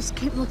as well just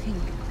keep looking.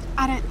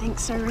 I don't think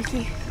so,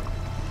 Rikki.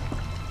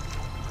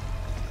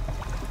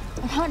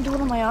 I can't do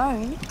it on my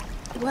own.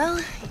 Well,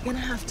 you're gonna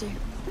have to.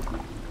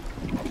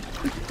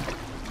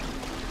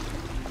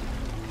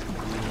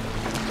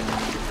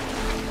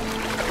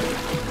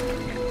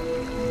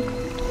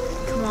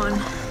 Come on.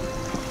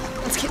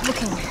 Let's keep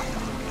looking.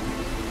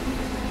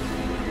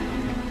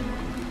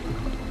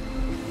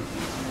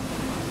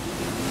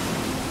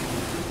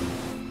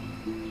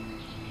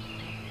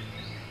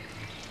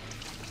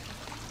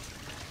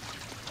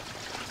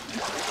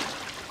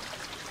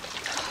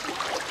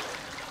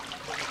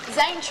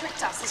 Zane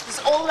tricked us. This was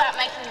all about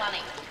making money.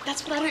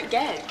 That's what I don't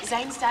get.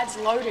 Zane's dad's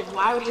loaded.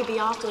 Why would he be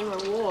after the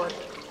reward?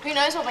 Who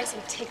knows what makes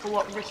him tick or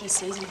what Rikki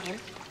sees in him?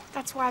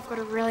 That's why I've got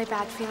a really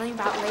bad feeling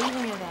about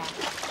leaving her there.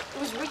 It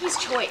was Rikki's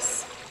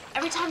choice.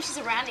 Every time she's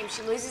around him,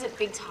 she loses it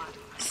big time.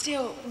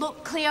 Still,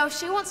 Look, Cleo, if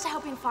she wants to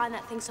help him find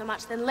that thing so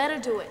much, then let her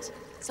do it.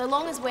 So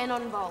long as we're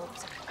not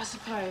involved. I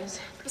suppose.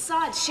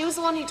 Besides, she was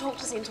the one who talked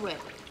us into it.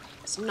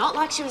 It's not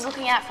like she was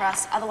looking out for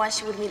us, otherwise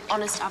she would have been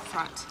honest up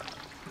front.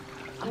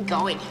 I'm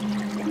going.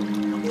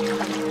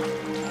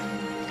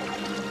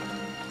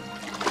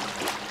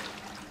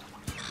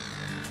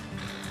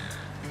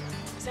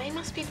 Zane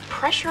must be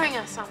pressuring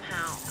her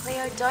somehow.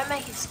 Cleo, don't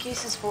make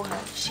excuses for her.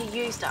 She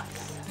used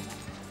us.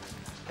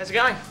 How's it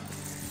going?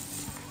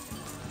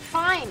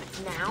 Fine.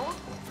 Now,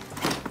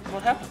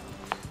 What happened?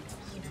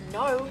 you'd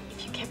know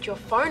if you kept your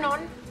phone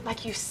on,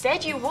 like you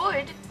said you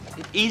would.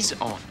 It is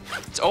on.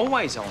 It's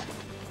always on.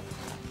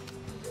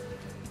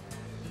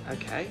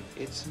 Okay,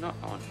 it's not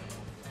on.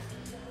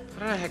 I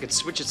don't know how it could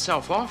switch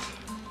itself off.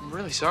 I'm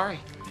really sorry.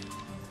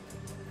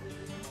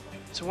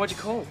 So what'd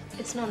you call?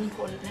 It's not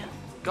important now.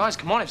 Guys,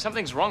 come on, if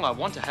something's wrong, I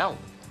want to help.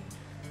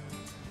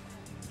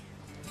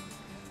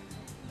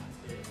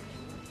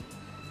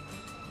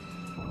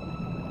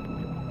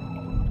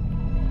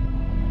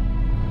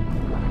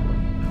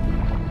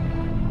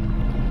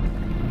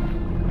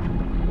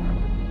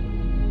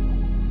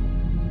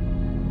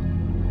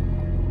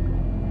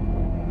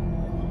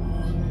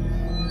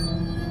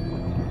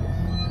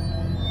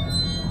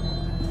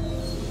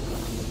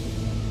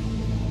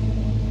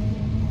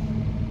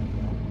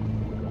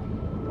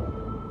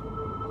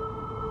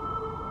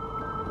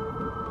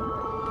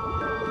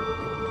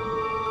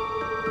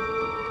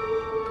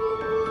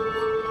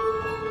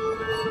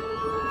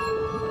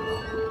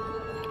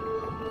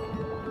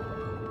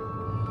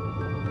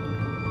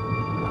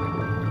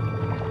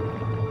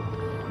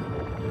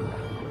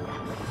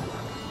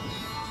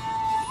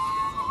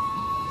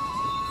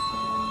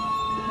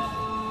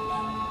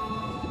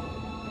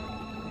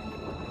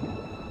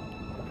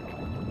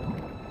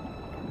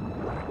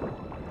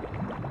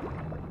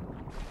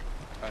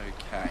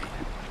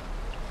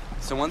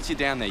 So once you're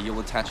down there, you'll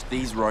attach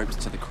these ropes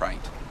to the crate.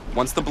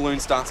 Once the balloon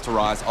starts to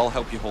rise, I'll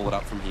help you haul it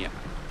up from here.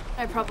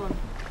 No problem.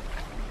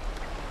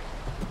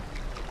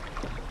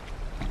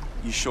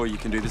 You sure you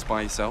can do this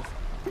by yourself?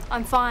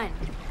 I'm fine.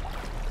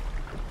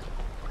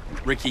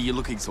 Rikki, you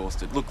look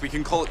exhausted. Look, we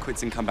can call it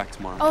quits and come back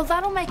tomorrow. Oh,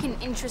 that'll make an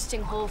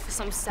interesting haul for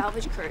some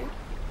salvage crew.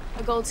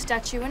 A gold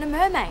statue and a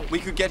mermaid. We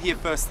could get here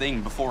first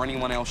thing, before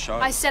anyone else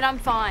shows. I said I'm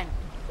fine.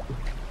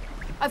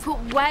 I've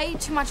put way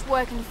too much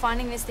work into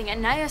finding this thing,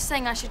 and now you're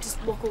saying I should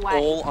just walk away.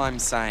 All I'm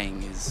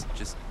saying is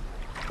just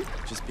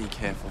be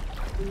careful.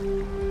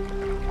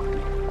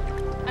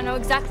 I know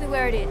exactly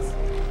where it is.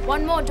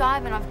 One more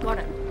dive and I've got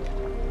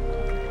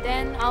it.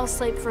 Then I'll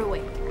sleep for a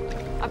week.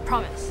 I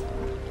promise.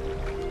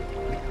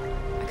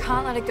 I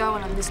can't let it go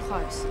when I'm this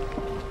close.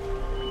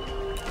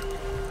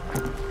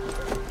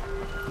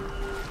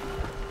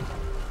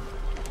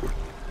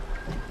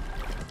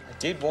 I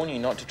did warn you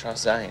not to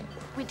trust Zane.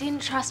 We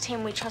didn't trust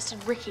him, we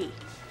trusted Rikki.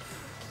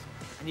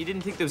 And you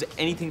didn't think there was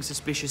anything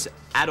suspicious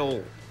at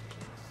all.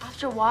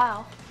 After a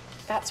while.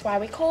 That's why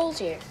we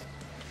called you.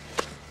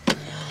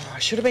 I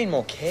should have been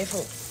more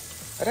careful.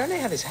 I don't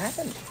know how this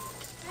happened.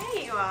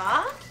 There you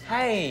are.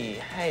 Hey,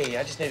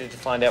 I just needed to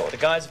find out what the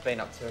guys have been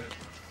up to.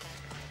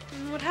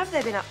 What have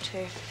they been up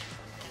to?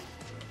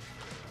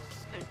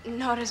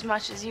 Not as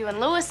much as you and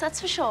Lewis,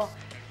 that's for sure.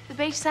 The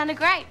beach sounded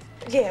great.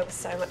 Yeah, it was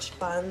so much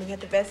fun. We had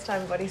the best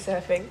time body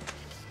surfing.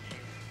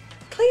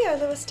 Cleo,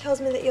 Lewis tells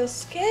me that you're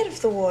scared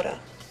of the water.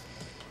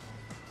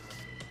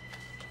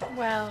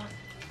 Well,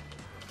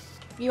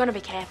 you want to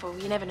be careful.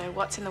 You never know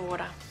what's in the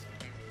water.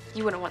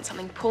 You wouldn't want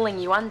something pulling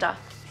you under.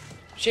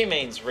 She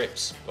means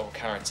rips or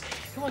currents.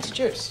 Who wants a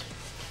juice?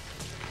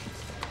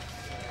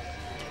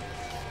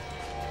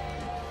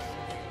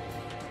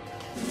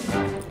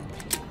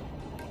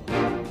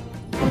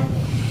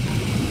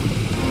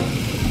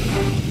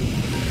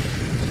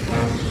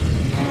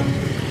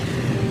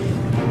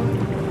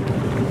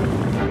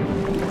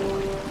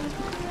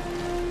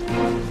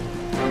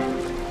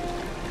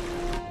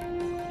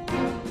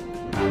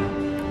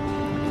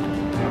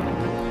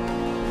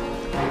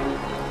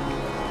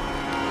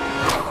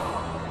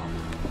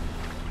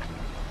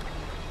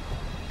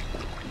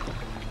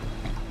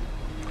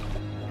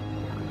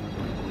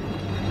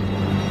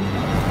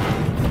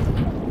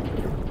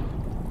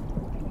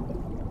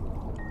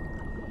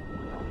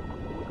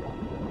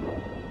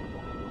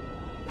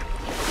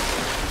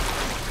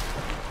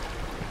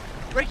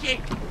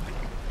 Rikki!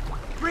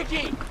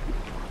 Rikki!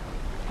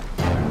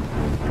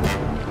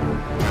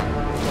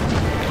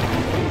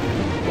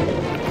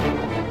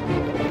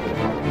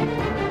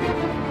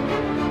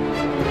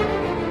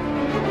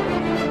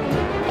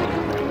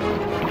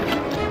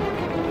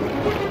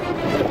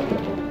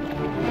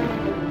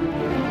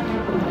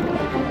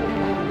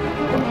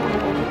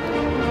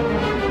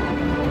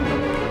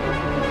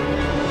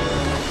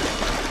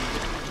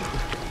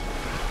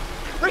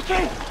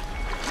 Rikki!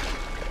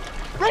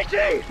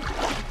 Rikki!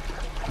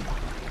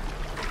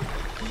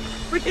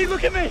 Rikki,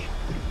 look at me!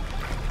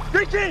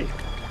 Rikki!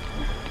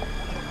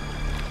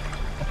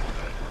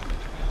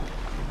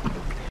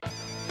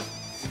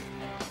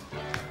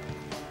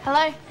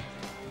 Hello?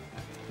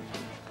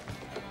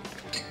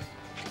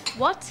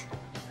 What?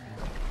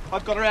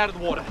 I've got her out of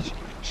the water.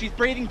 She's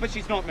breathing, but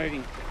she's not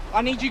moving.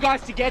 I need you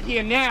guys to get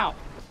here now.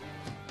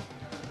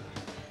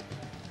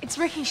 It's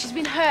Rikki. She's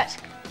been hurt.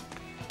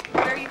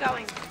 Where are you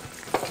going?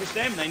 It's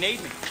them, they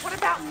need me. What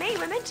about me?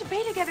 We're meant to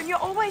be together and you're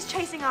always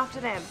chasing after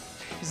them.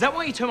 Is that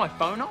why you turned my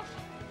phone off?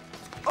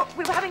 Oh,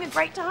 we were having a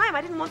great time.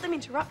 I didn't want them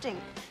interrupting.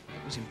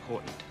 It was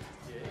important.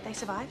 They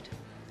survived?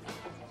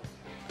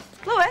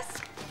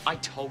 Lewis? I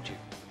told you.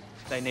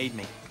 They need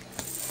me.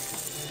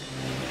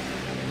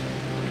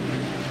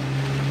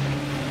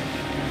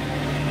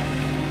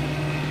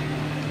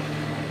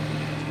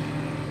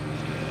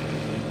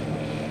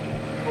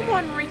 Come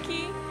on,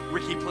 Rikki.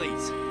 Rikki,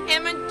 please.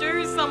 Emma,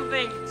 do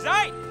something.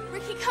 Zane!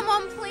 Rikki, come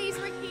on, please,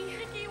 Rikki.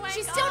 Rikki, wake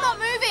She's still not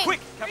moving.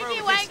 Quick, cover her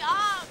Rikki, with wake this.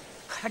 up.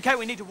 Okay,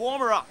 we need to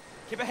warm her up.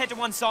 Keep her head to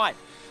one side.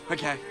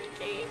 Okay.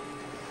 Rikki.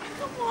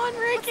 Come on,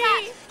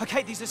 Rikki.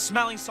 Okay, these are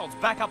smelling salts.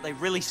 Back up, they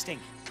really stink.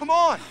 Come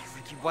on!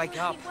 Rikki, wake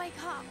up. Wake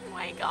up.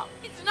 Wake up.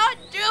 It's not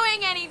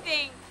doing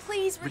anything.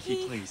 Please, Rikki,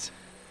 Rikki. please.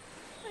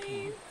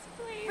 Please,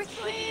 please, Rikki.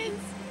 Please.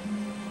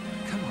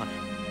 Come on.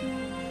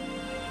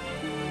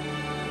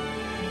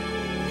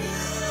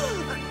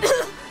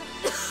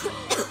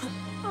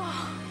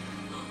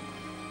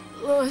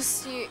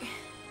 Lewis,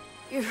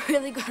 you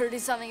really got to do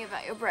something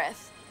about your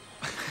breath.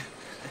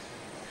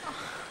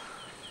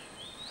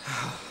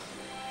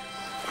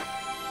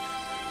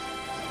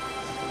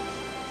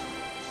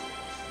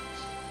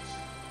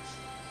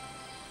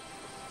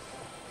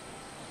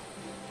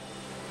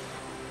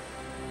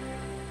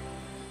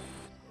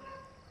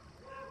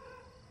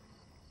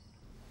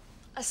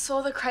 I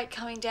saw the crate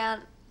coming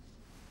down,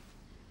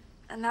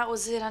 and that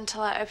was it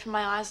until I opened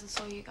my eyes and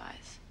saw you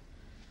guys.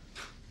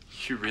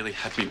 You really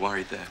had me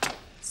worried there.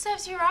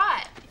 Serves you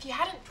right. If you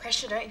hadn't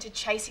pressured her into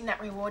chasing that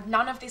reward,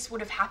 none of this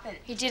would have happened.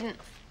 He didn't.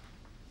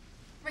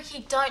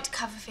 Rikki, don't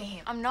cover for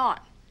him. I'm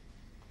not.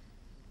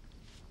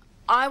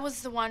 I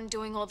was the one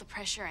doing all the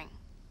pressuring.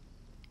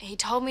 He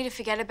told me to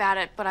forget about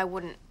it, but I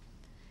wouldn't.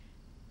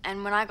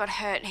 And when I got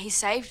hurt, he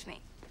saved me.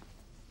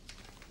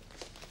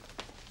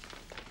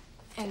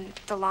 And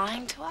the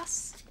lying to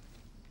us?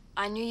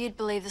 I knew you'd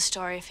believe the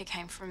story if it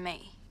came from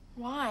me.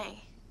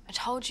 Why? I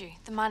told you,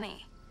 the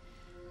money.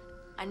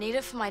 I need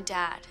it for my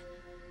dad.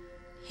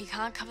 He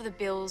can't cover the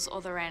bills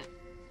or the rent.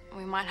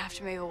 We might have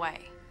to move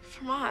away.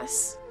 From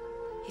us?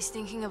 He's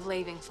thinking of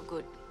leaving for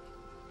good.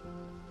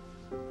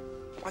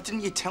 Why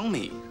didn't you tell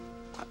me?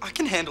 I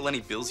can handle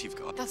any bills you've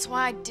got. That's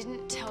why I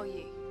didn't tell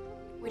you.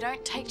 We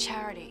don't take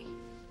charity.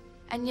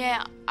 And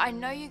yeah, I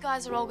know you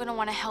guys are all gonna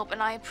want to help,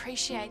 and I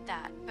appreciate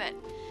that, but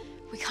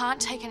we can't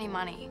take any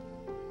money.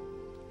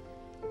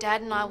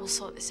 Dad and I will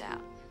sort this out.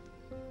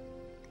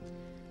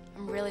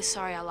 I'm really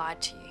sorry I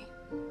lied to you.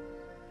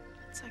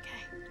 It's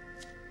okay.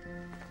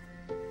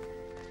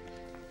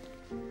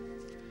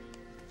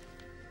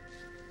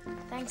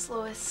 Thanks,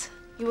 Lewis.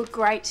 You were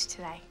great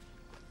today.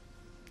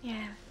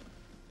 Yeah.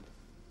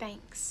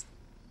 Thanks.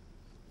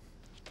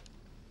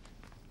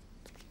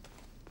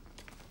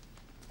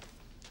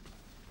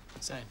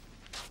 Zane,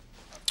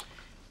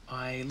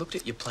 I looked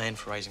at your plan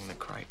for raising the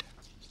crate.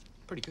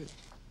 Pretty good.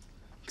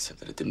 Except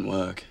that it didn't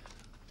work.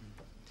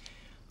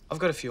 I've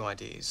got a few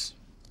ideas,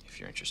 if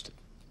you're interested.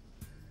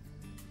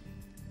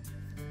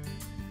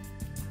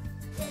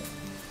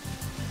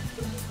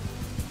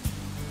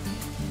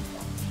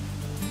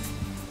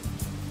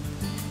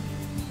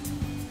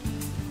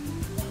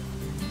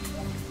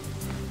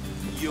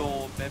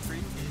 Your beverage?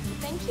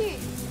 Thank you.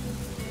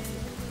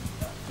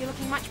 You're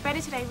looking much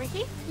better today,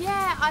 Rikki.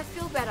 Yeah, I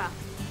feel better.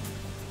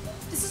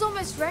 This is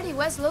almost ready.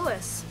 Where's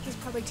Lewis? He's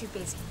probably too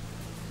busy.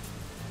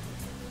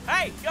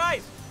 Hey,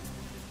 guys!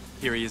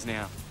 Here he is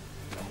now.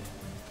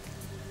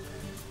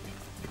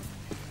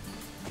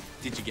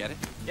 Did you get it?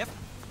 Yep.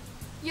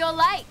 You're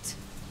late.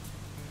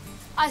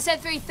 I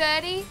said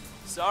 3:30.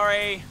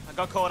 Sorry, I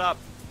got caught up.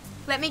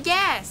 Let me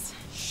guess.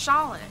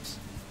 Charlotte.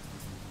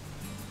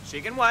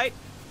 She can wait.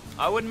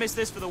 I wouldn't miss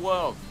this for the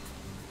world.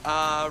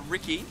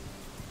 Rikki.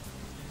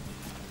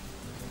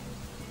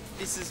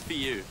 This is for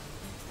you.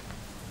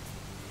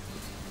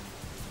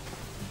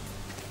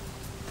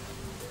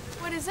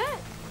 What is it?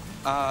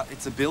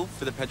 It's a bill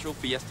for the petrol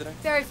for yesterday.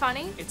 Very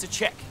funny. It's a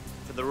check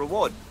for the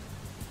reward.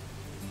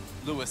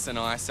 Lewis and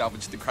I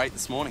salvaged the crate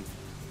this morning.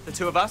 The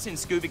two of us in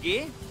scuba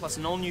gear, plus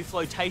an all-new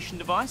flotation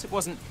device. It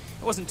wasn't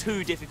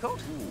too difficult.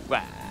 Ooh.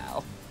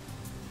 Wow.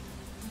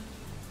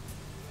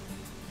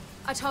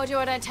 I told you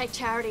I don't take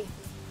charity.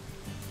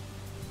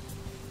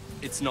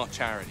 It's not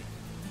charity.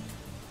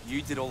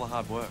 You did all the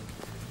hard work.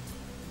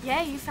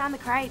 Yeah, you found the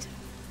crate.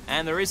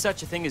 And there is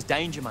such a thing as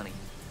danger money.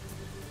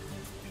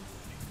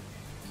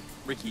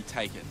 Rikki,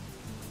 take it.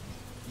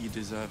 You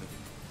deserve it.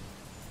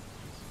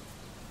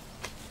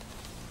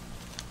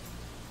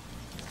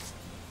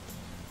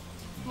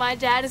 My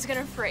dad is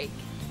gonna freak.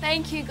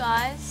 Thank you,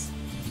 guys.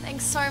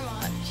 Thanks so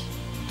much.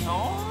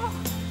 Aww.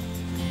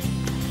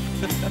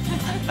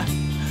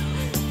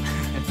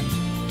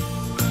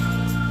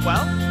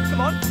 Well,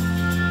 come on.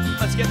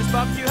 Let's get this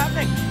barbecue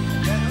happening.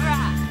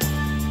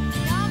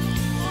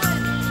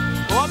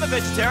 Oh, I'm a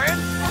vegetarian.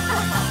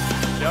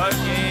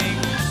 Joking.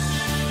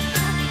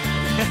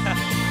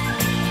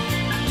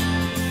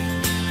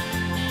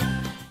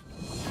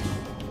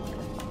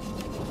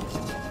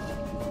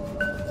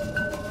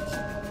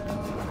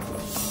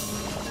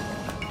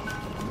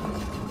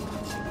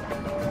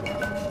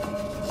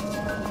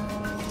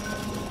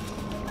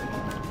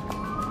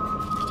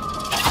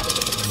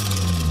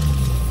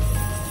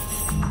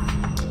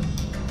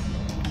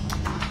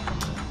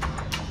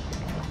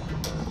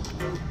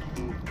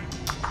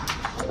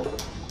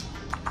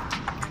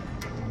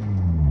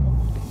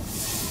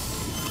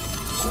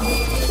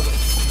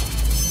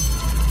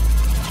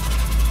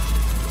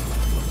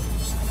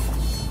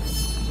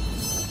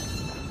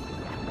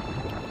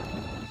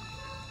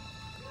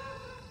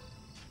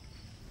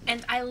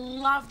 And I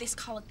love this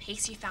coloured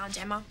piece you found,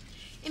 Emma.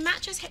 It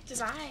matches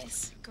Hector's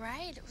eyes.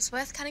 Great. It was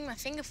worth cutting my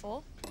finger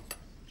for.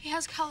 He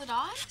has coloured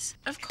eyes?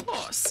 Of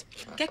course.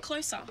 Get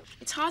closer.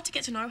 It's hard to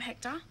get to know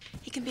Hector.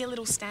 He can be a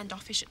little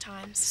standoffish at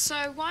times.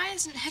 So why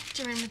isn't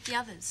Hector in with the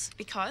others?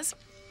 Because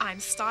I'm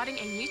starting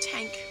a new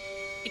tank.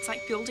 It's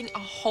like building a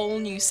whole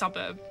new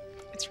suburb.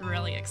 It's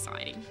really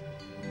exciting.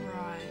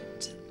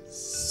 Right.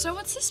 So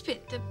what's this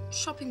bit? The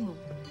shopping mall?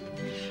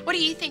 What do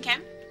you think,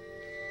 Em?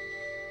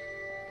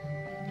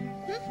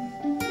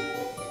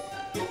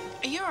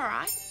 Are you all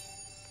right?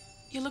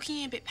 You're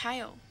looking a bit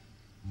pale.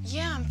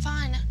 Yeah, I'm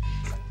fine.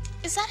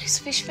 Is that his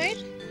fish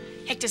food?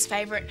 Hector's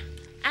favourite.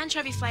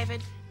 Anchovy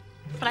flavoured.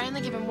 But I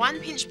only give him 1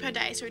 pinch per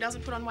day so he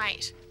doesn't put on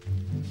weight.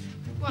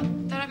 What,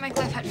 they don't make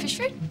low-fat fish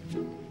food?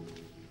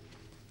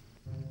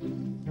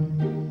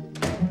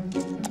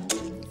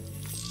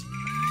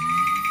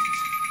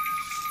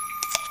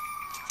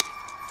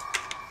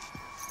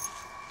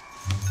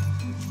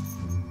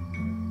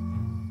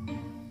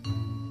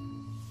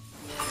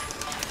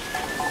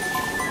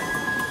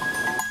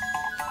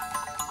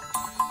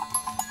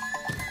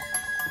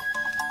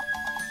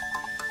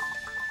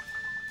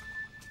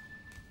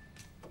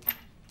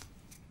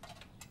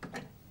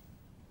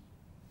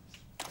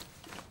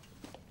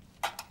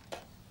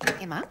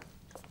 Emma,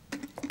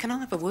 can I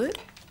have a word?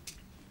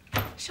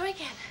 Sure you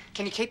can.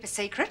 Can you keep a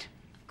secret?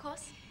 Of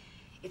course.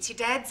 It's your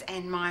dad's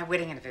and my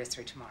wedding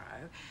anniversary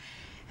tomorrow,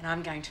 and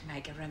I'm going to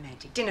make a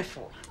romantic dinner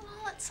for you.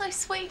 Oh, that's so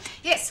sweet.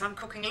 Yes, I'm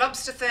cooking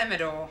lobster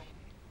thermidor.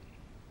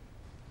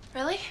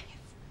 Really?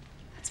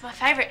 That's my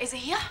favourite. Is it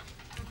here?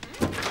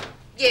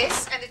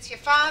 Yes, and it's your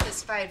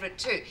father's favourite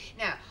too.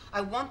 Now,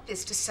 I want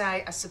this to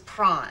say a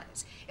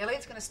surprise.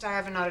 Elliot's going to stay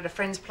overnight at a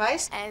friend's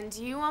place. And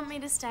you want me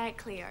to stay at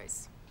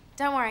Cleo's.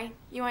 Don't worry,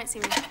 you won't see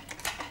me.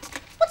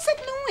 What's that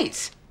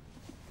noise?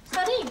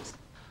 Sardines.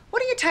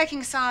 What are you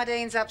taking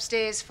sardines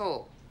upstairs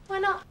for? Why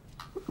not?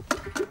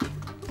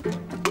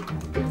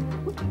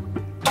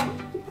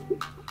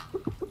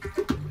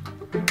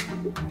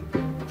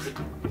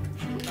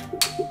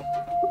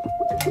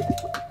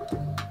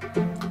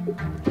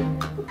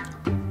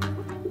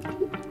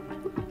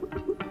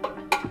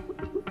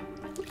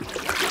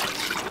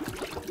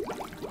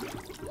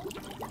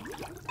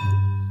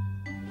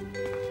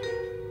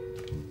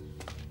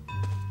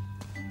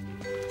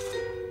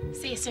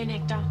 See you soon,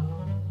 Hector.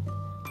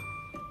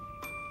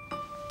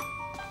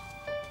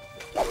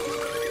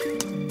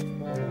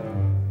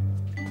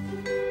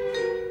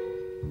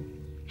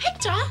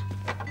 Hector?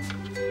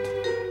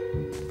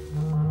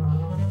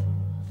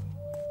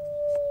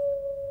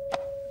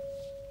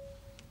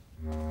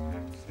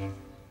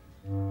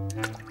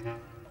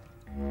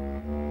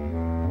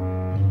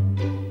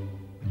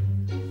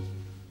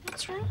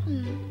 What's wrong?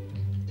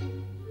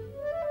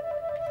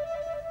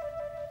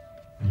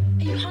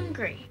 Are you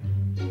hungry?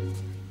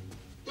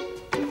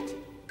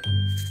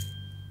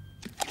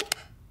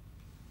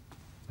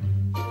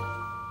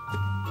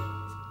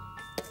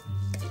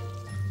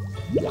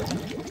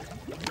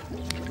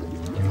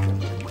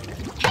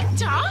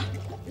 Hector?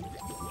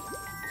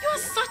 You are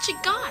such a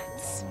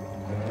guts.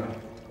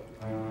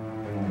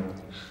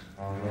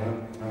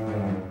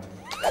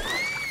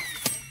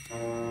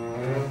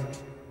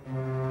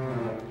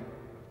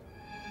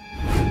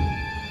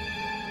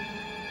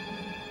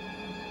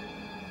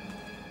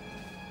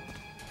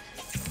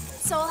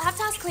 So I'll have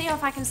to ask Cleo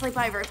if I can sleep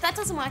over. If that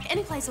doesn't work,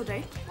 any place will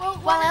do. Well,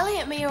 While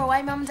Elliot and me are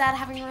away, Mum and Dad are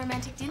having a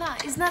romantic dinner.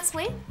 Isn't that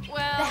sweet?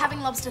 Well... They're having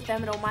lobster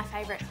thermidor, my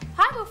favourite.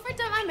 Hi, Wilfred,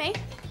 don't mind me.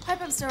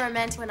 Hope I'm still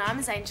romantic when I'm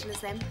as ancient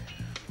as them.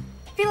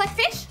 Feel like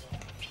fish?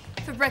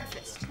 For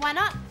breakfast. Why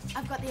not?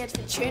 I've got the edge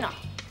for tuna.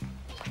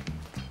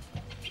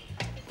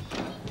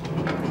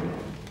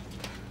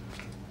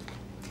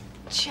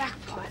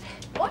 Jackpot.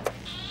 What?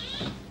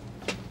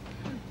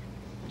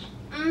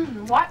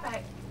 White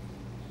bait.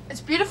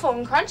 It's beautiful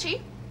and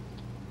crunchy.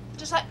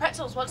 Just like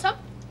pretzels. Want some?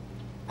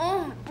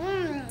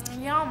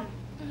 Yum.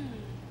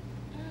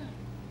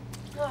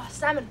 Oh,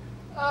 salmon.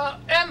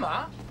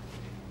 Emma,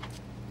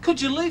 could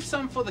you leave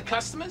some for the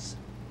customers?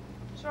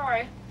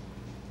 Sorry.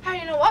 Hey,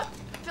 you know what?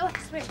 I feel like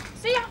a swim.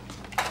 See ya.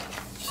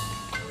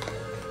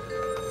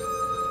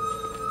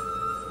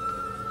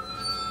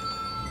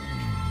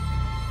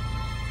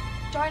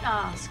 Don't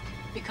ask,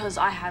 because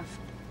I have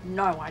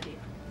no idea.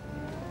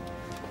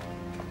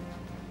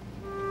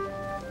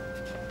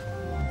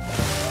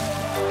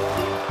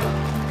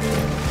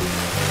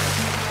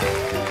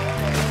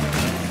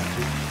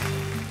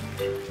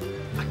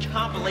 I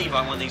can't believe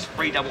I won these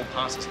free double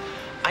passes.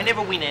 I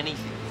never win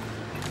anything.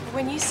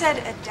 When you said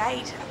a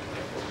date,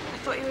 I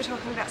thought you were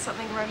talking about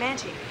something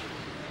romantic.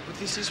 But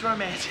this is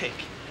romantic.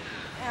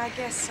 I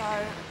guess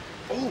so.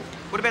 Oh,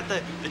 what about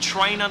the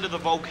train under the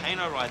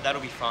volcano ride?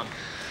 That'll be fun.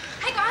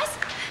 Hey, guys.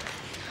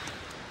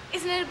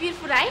 Isn't it a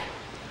beautiful day?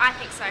 I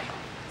think so.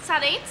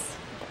 Sardines?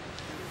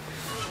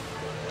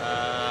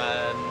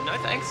 No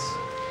thanks.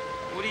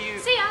 What do you...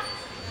 See ya.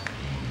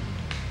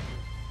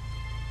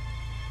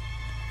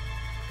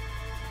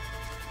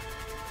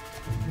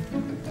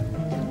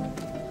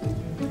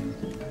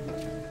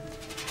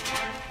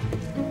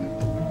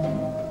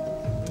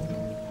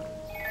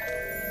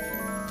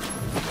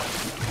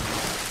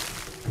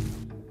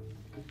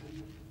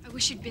 I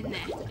wish you'd been there.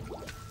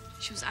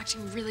 She was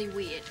acting really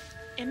weird.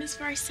 Emma's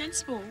very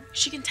sensible.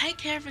 She can take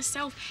care of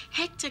herself.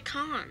 Hector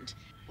can't.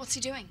 What's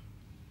he doing?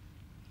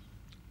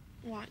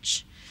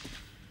 Watch.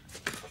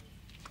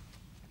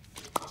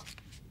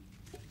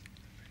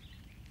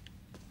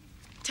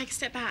 Take a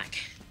step back.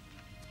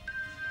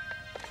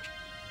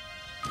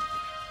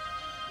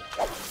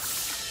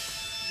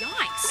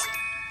 Yikes.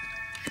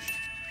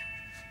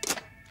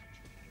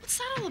 What's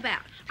that all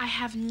about? I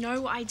have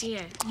no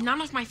idea. None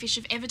of my fish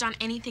have ever done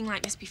anything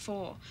like this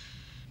before.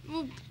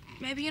 Well,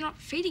 maybe you're not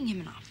feeding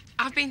him enough.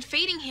 I've been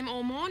feeding him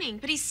all morning,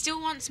 but he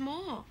still wants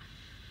more.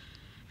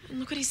 And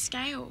look at his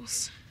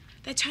scales.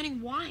 They're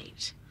turning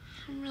white.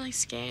 I'm really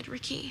scared,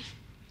 Rikki.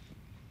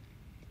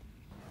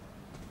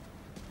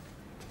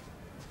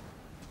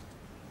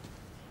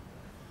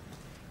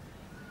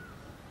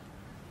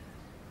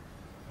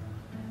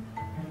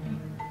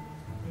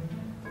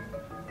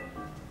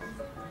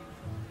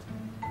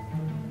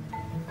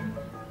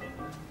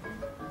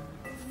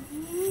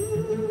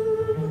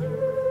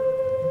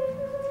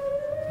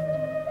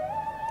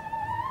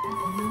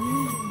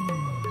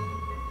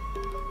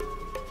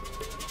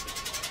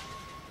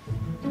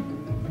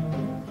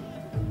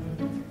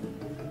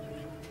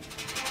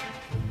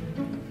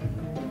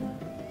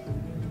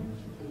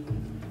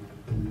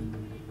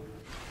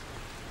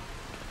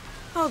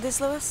 Hold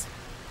this, Lewis.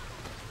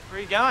 Where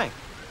are you going?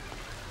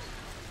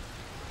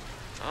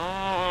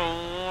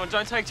 Oh,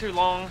 don't take too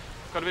long.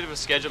 Got a bit of a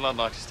schedule I'd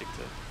like to stick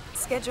to.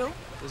 Schedule?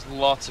 There's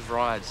lots of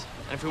rides.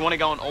 And if we want to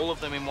go on all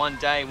of them in one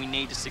day, we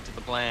need to stick to the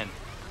plan.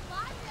 Mum,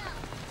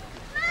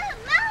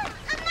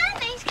 a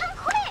mermaid, come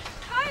quick.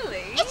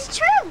 Kylie? It's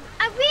true,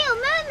 a real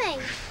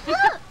mermaid.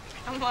 Look.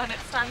 Come on,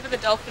 it's time for the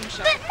dolphin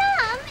show. But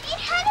Mum, it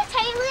had a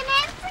tail and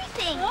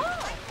everything.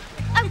 Oh.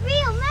 A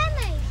real mermaid.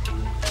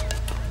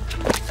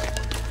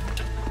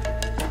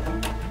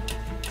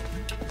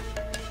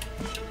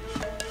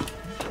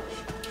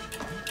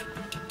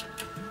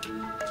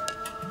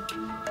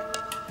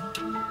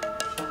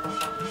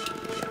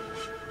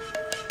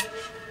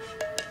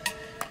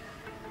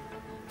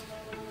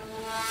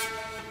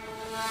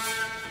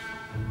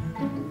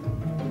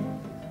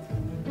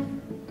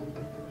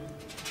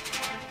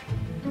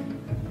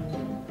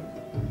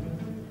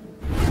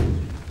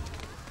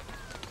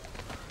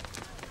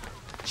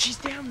 She's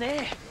down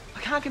there. I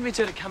can't convince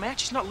her to come out.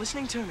 She's not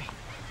listening to me.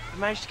 I've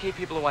managed to keep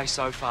people away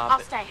so far, I'll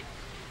but... stay.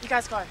 You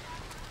guys go.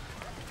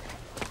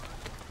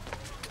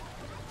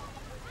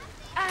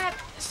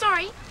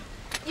 Sorry.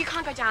 You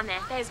can't go down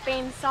there. There's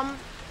been some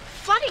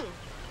flooding.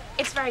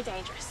 It's very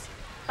dangerous.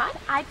 But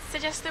I'd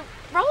suggest the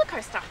roller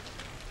coaster.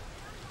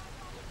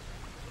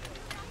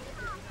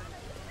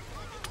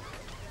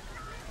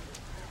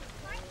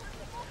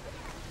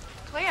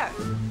 Cleo.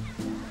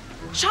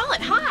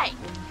 Charlotte, hi.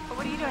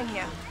 What are you doing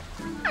here?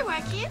 I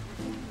work here.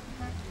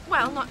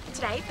 Well, not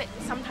today, but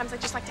sometimes I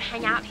just like to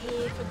hang out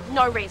here for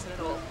no reason at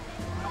all.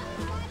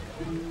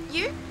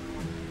 You?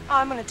 Oh,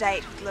 I'm on a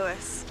date with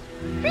Lewis.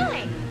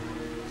 Really?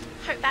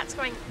 Hope that's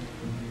going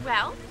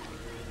well.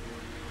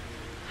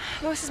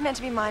 Lewis is meant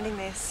to be minding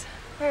this.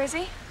 Where is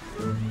he?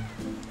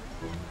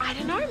 I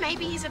don't know,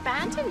 maybe he's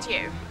abandoned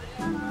you.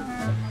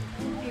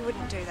 He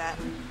wouldn't do that.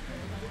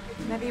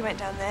 Maybe he went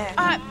down there.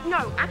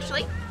 No,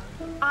 actually.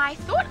 I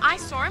thought I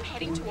saw him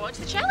heading towards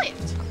the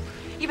chairlift.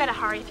 You better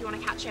hurry if you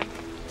want to catch him.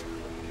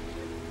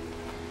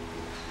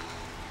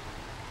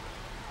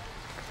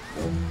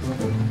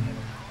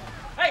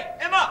 Hey,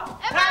 Emma!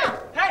 Emma!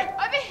 Hey!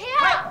 Over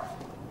here!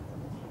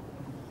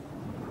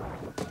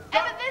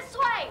 Emma, this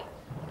way!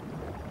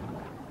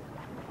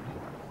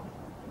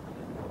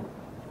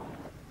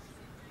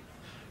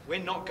 We're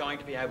not going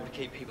to be able to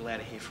keep people out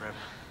of here forever.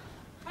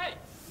 Hey!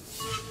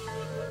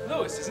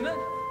 Lewis, isn't it?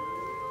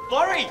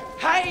 Laurie!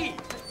 Hey!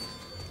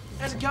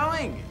 How's it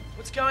going?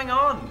 What's going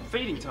on?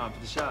 Feeding time for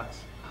the sharks.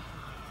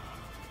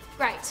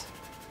 Great.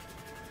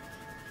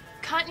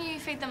 Can't you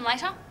feed them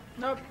later?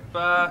 Nope.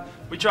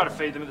 We try to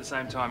feed them at the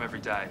same time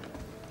every day.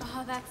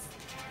 Oh, that's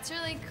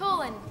really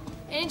cool and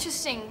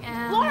interesting.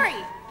 Laurie!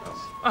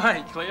 Oh,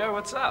 hey, Cleo,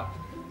 what's up?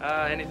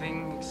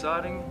 Anything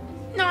exciting?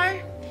 No,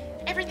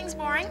 everything's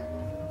boring.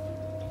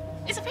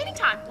 It's a feeding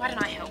time. Why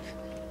don't I help?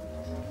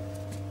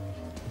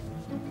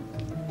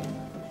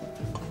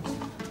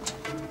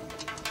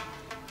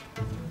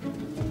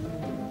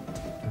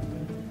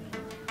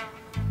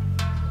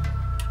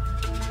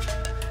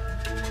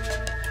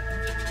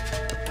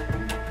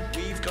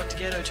 We've got to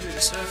get her to the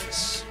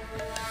surface.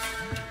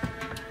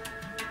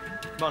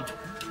 Come on.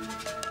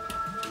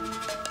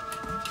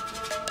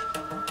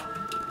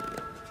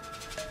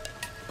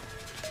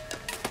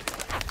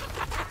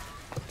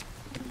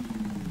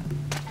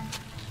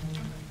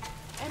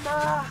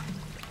 Emma!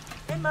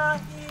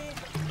 Emma, here.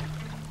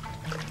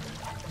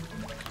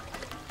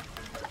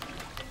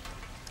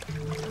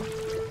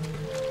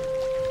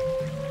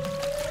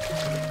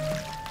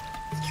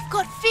 You've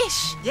got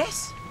fish.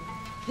 Yes.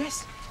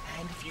 Yes.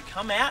 And if you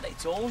come out,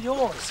 it's all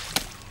yours.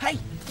 Hey!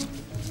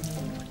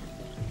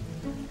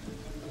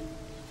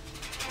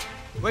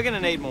 We're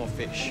gonna need more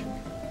fish.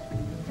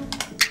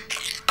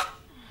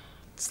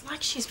 It's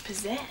like she's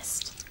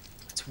possessed.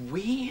 It's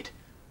weird.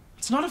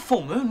 It's not a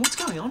full moon. What's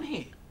going on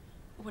here?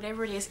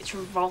 Whatever it is, it's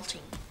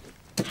revolting.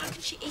 How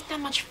can she eat that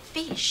much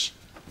fish?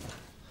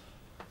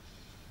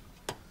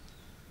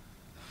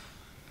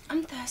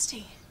 I'm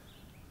thirsty.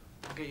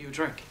 I'll get you a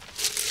drink.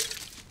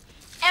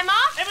 Emma?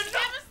 Emma, no!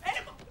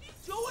 Emma, what are you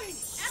doing?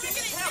 Emma,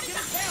 get it down.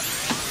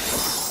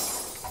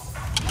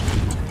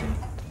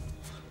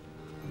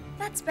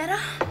 That's better.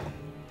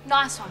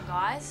 Nice one,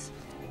 guys.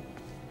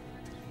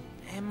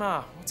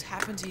 Emma, what's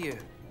happened to you?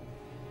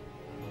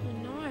 Oh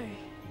no.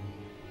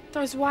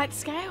 Those white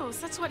scales,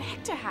 that's what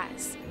Hector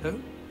has. Who?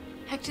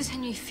 Hector's her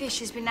new fish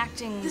has been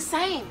acting... The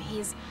same.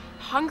 He's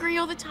hungry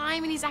all the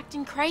time and he's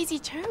acting crazy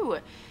too.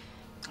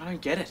 I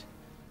don't get it.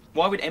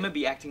 Why would Emma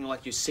be acting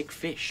like your sick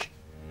fish?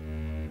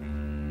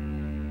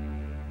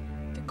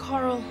 The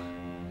coral.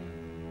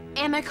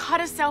 Emma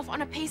cut herself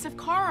on a piece of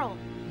coral.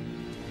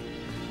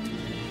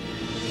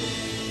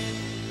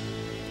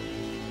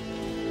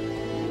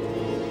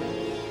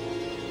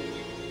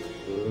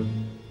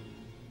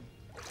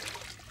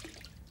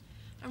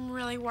 I'm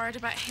really worried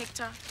about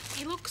Hector.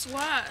 He looks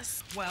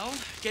worse. Well,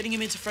 getting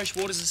him into fresh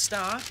water's a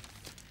start.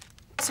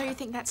 So you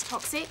think that's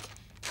toxic?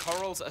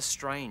 Corals are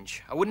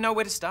strange. I wouldn't know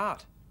where to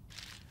start.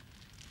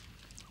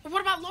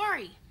 What about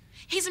Laurie?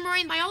 He's a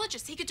marine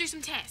biologist. He could do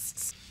some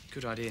tests.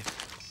 Good idea.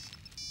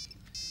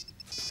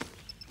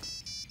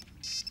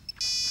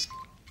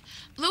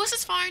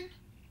 Lewis's phone.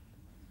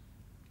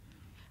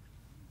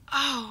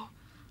 Oh.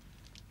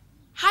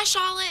 Hi,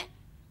 Charlotte.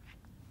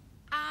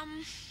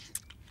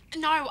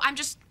 No, I'm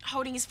just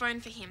holding his phone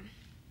for him.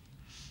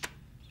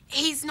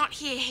 He's not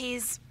here,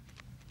 he's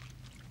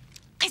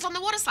on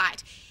the water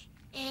side.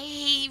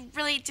 He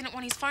really didn't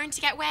want his phone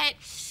to get wet.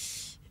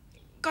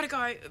 Gotta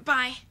go,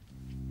 bye.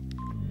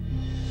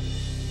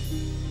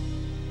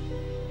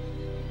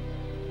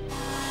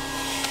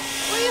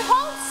 Will you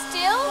hold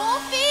still? More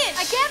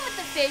fish! Again with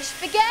the fish.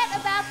 Forget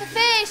about the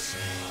fish.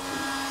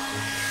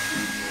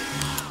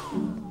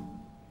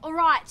 All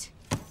right.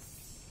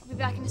 I'll be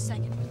back in a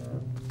second.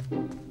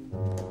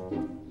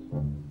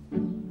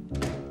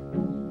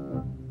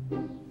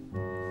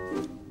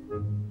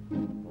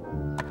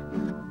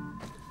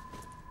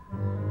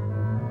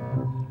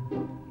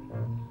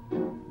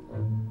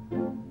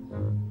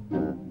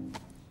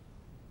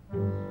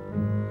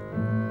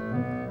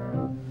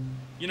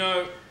 You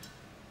know,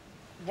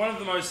 one of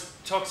the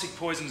most toxic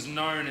poisons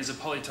known is a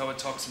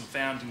polytoxin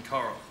found in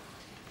coral.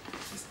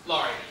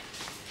 Laurie,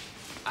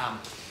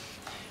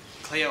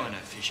 Cleo and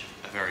her fish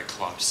are very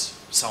close,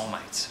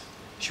 soulmates.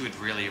 She would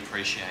really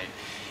appreciate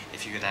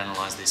if you could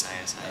analyse this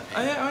ASAP.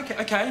 Oh yeah,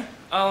 okay.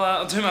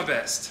 I'll do my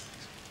best.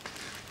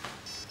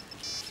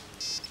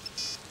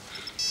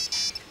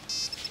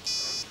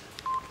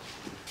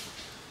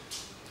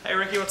 Hey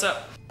Rikki, what's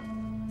up?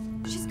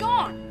 She's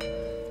gone.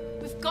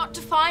 We've got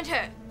to find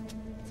her.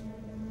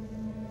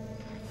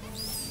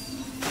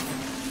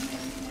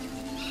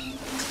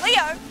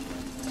 Cleo,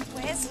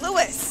 where's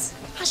Lewis?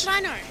 How should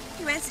I know?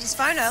 You answered his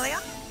phone earlier.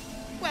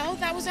 Well,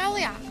 that was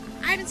earlier.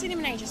 I haven't seen him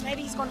in ages.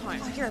 Maybe he's gone home.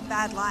 Oh, you're a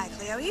bad liar,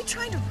 Cleo. Are you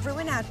trying to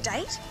ruin our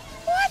date?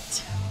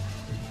 What?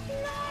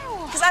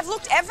 No. Because I've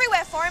looked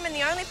everywhere for him and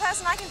the only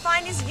person I can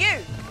find is you.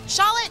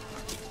 Charlotte,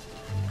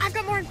 I've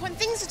got more important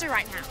things to do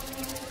right now.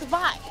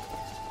 Goodbye.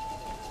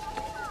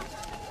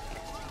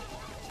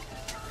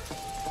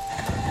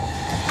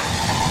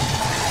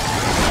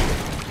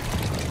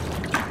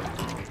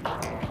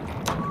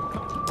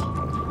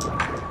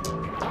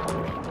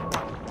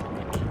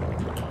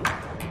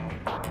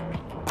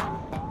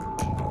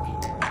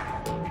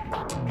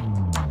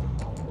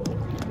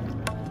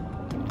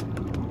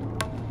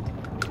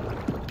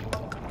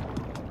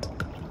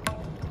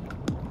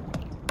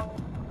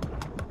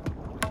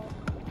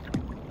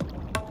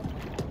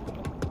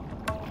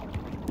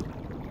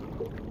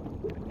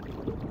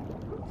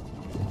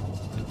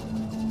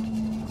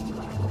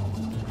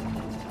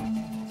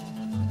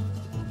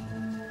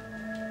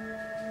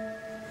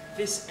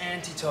 This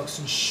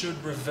antitoxin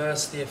should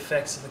reverse the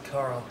effects of the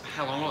coral.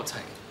 How long will it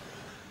take?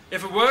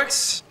 If it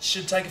works, it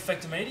should take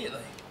effect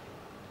immediately.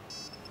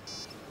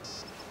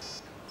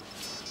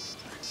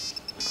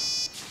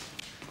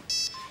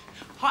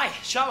 Hi,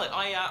 Charlotte.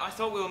 I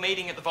thought we were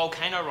meeting at the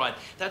volcano ride.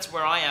 That's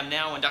where I am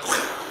now, and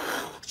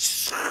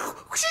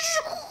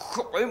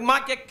we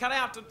might get cut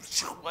out,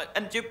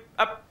 and you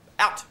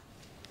out.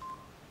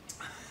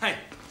 Hey,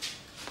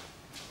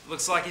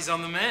 looks like he's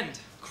on the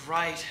mend.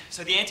 Great.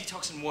 So the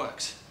antitoxin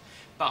works,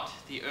 but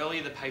the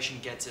earlier the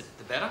patient gets it,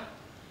 the better?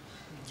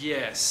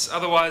 Yes.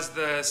 Otherwise,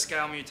 the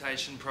scale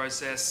mutation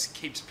process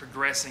keeps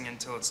progressing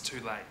until it's too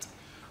late.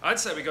 I'd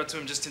say we got to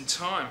him just in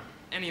time.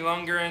 Any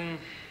longer and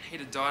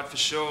he'd have died for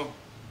sure.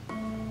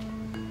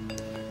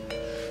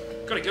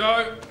 Gotta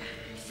go.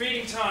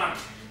 Feeding time.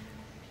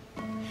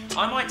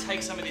 I might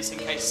take some of this in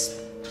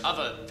case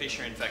other fish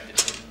are infected.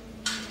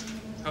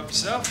 Help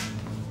yourself.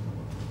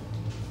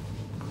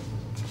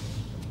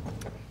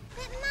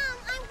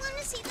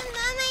 See the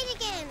mermaid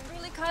again.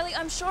 Really, Kylie?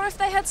 I'm sure if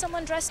they had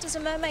someone dressed as a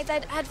mermaid,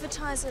 they'd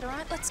advertise it, all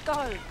right? Let's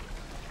go.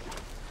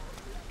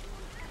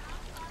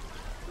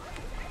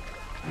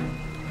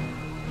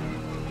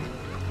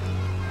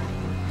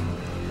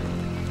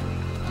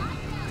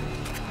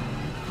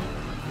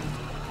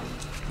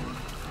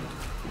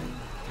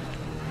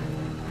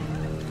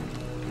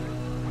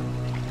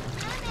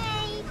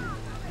 Mermaid.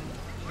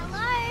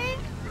 Hello?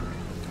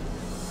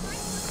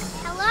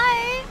 Hello?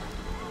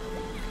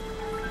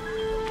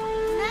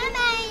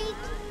 Mermaid.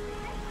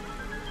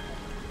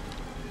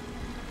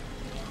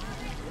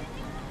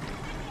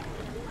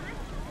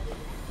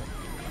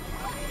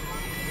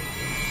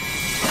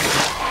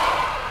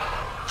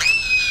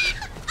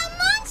 A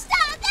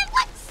monster! They've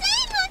got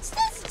sea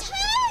monsters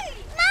too!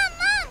 Mum,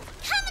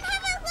 come and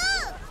have a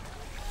look!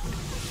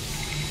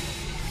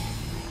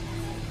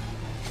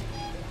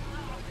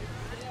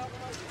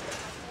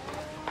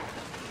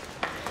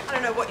 I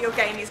don't know what your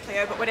game is,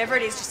 Cleo, but whatever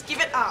it is, just give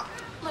it up.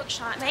 Look,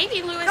 Charlotte,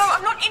 maybe Lewis... No,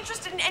 I'm not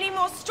interested in any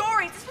more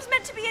stories. This was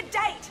meant to be a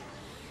date.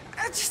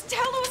 Just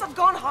tell Lewis I've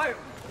gone home.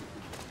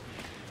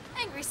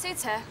 Angry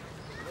suits her.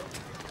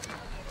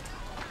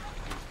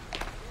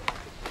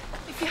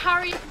 If you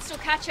hurry, you can still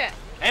catch it.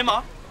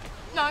 Emma?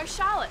 No,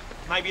 Charlotte.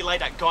 Maybe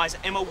later. Guys,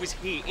 Emma was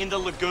here in the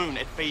lagoon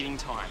at feeding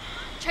time.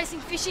 Chasing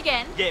fish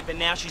again? Yeah, but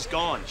now she's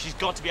gone. She's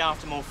got to be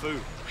after more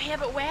food. Yeah,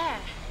 but where?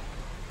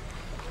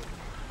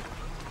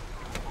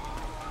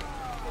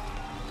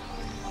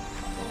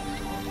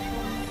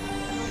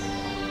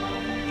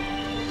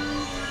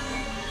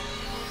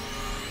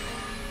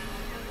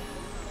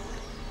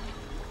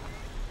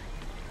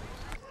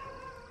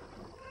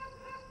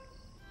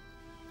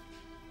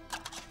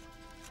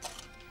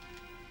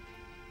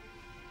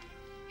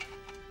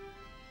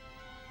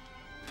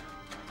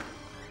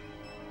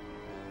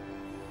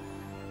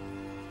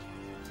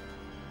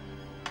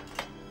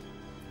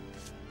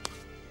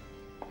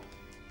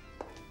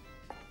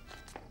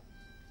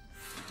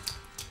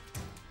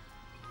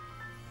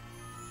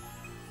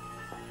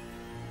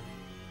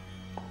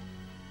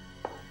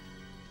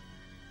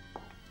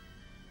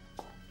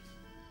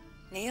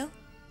 Neil,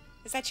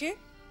 is that you?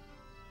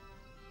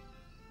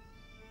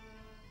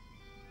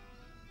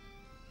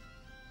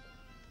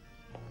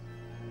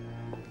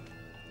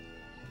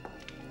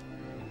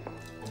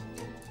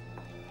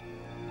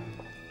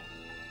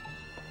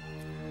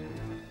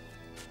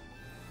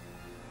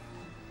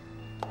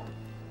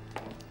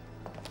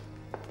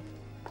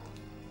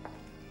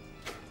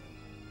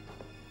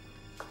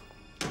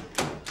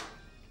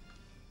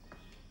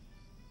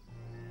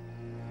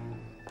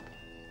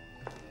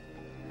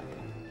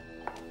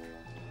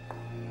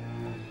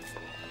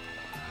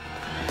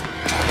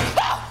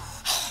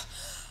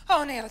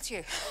 Oh, Neil, it's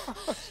you.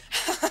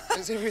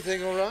 Is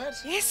everything all right?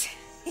 Yes,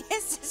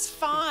 yes, it's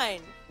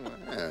fine.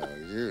 Well,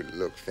 you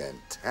look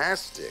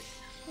fantastic.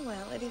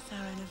 Well, it is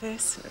our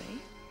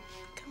anniversary.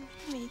 Come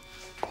with me.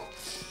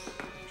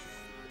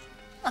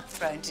 I've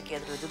thrown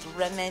together a little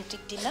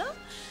romantic dinner.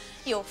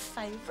 Your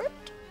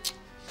favourite?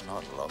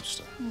 Not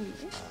lobster.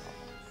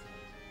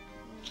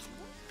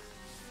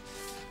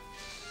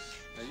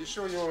 Are you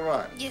sure you're all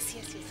right? Yes,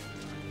 yes, yes.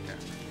 Yeah.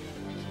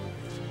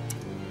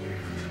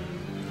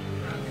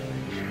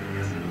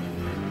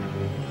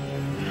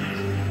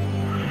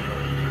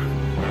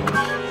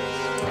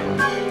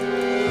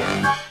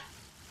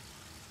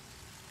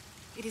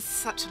 It is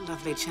such a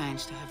lovely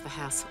change to have the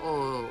house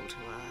all to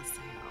ourselves.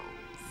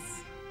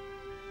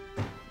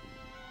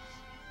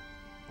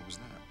 What was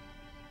that?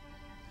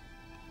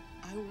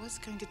 I was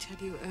going to tell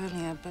you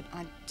earlier, but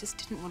I just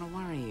didn't want to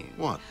worry you.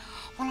 What?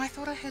 Well, I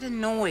thought I heard a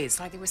noise,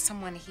 like there was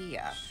someone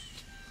here.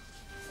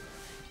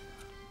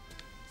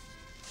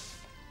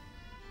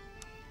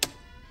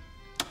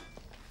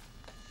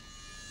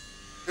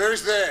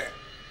 Who's there?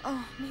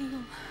 Oh,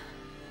 Neil.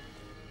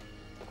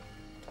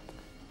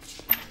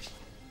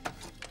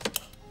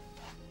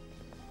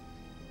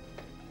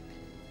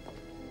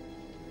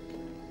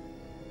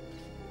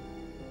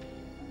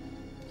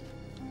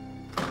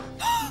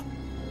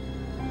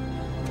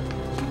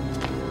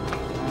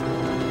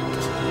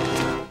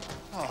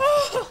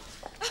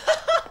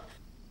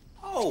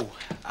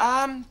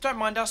 Don't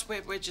mind us,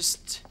 we're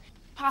just...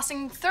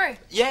 Passing through.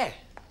 Yeah.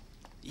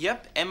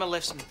 Yep, Emma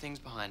left some things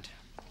behind.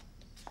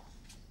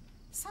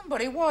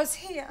 Somebody was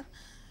here,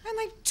 and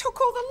they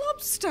took all the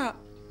lobster.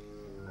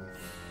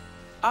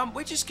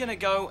 We're just gonna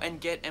go and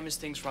get Emma's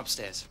things from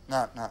upstairs.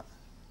 No.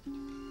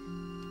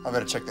 I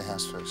better check the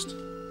house first.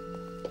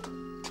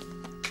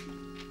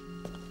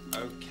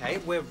 Okay,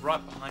 we're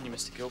right behind you,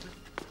 Mr. Gilbert.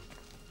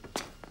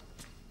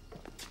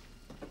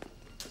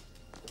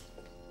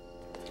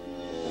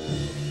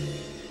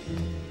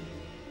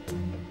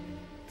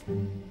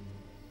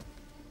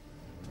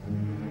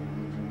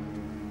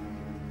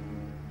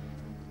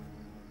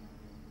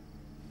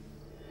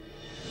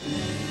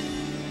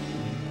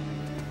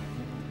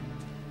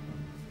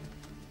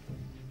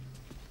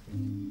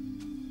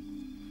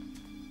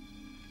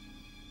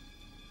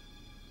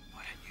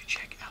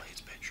 Check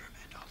Elliot's bedroom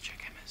and I'll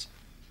check Emma's.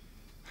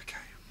 Okay.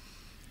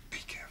 Be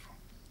careful.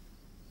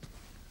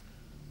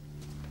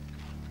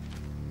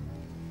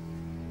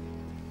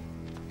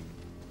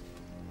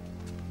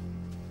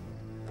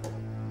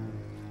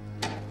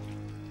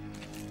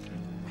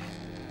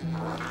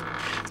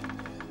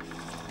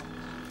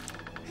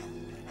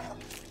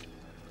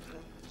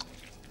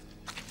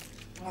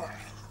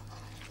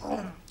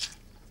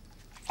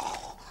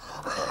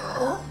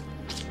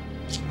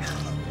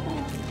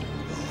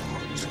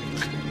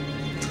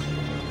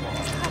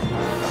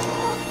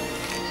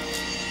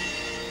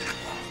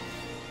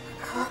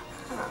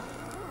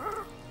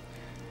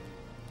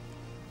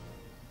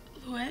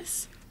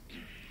 Louis,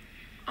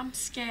 I'm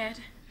scared.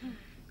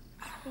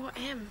 Or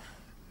am.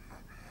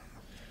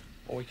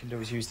 All we can do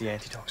is use the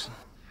antitoxin.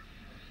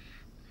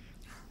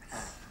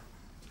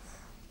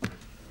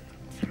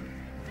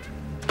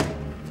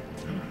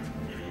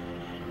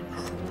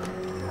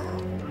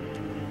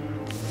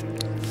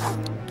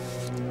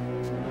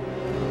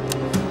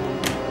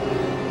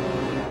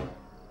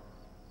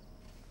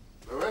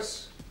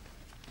 Louis?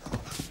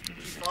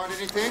 Find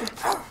anything?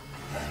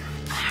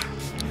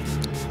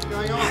 What's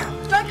going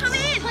on? Don't come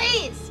in!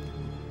 Please!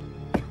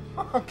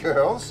 Oh,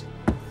 girls.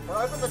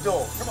 Well, open the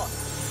door. Come on.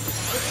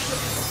 Open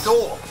the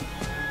door.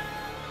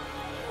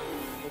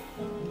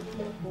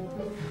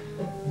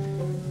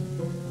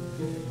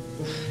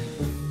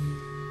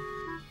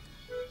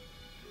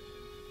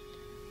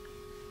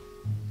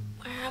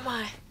 Where am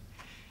I?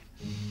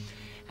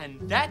 And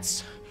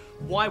that's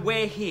why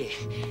we're here.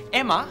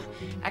 Emma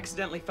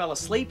accidentally fell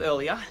asleep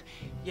earlier.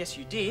 Yes,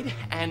 you did.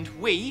 And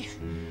we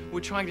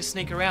were trying to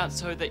sneak her out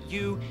so that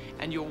you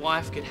and your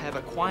wife could have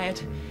a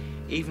quiet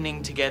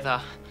evening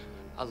together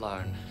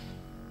alone.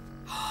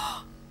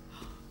 Oh,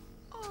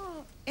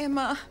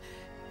 Emma,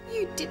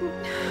 you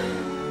didn't...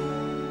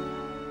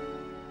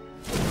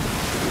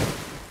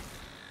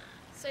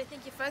 So you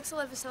think your folks will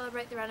ever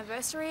celebrate their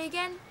anniversary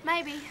again?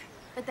 Maybe,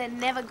 but they're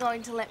never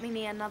going to let me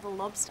near another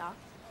lobster.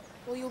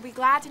 Well, you'll be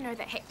glad to know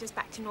that Hector's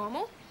back to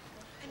normal.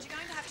 And you're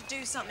going to have to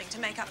do something to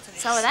make up for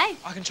this. So are they.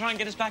 I can try and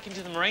get us back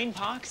into the marine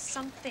park.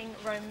 Something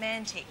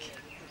romantic.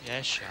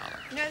 Yes, Charlotte.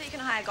 You know that you can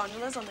hire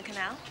gondolas on the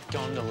canal?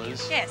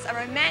 Gondolas. Yes, a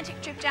romantic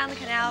trip down the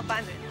canal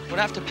by moonlight. Would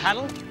I have to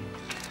paddle?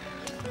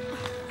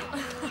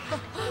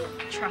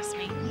 Trust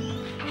me,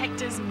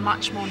 Hector's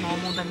much more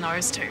normal than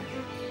those two.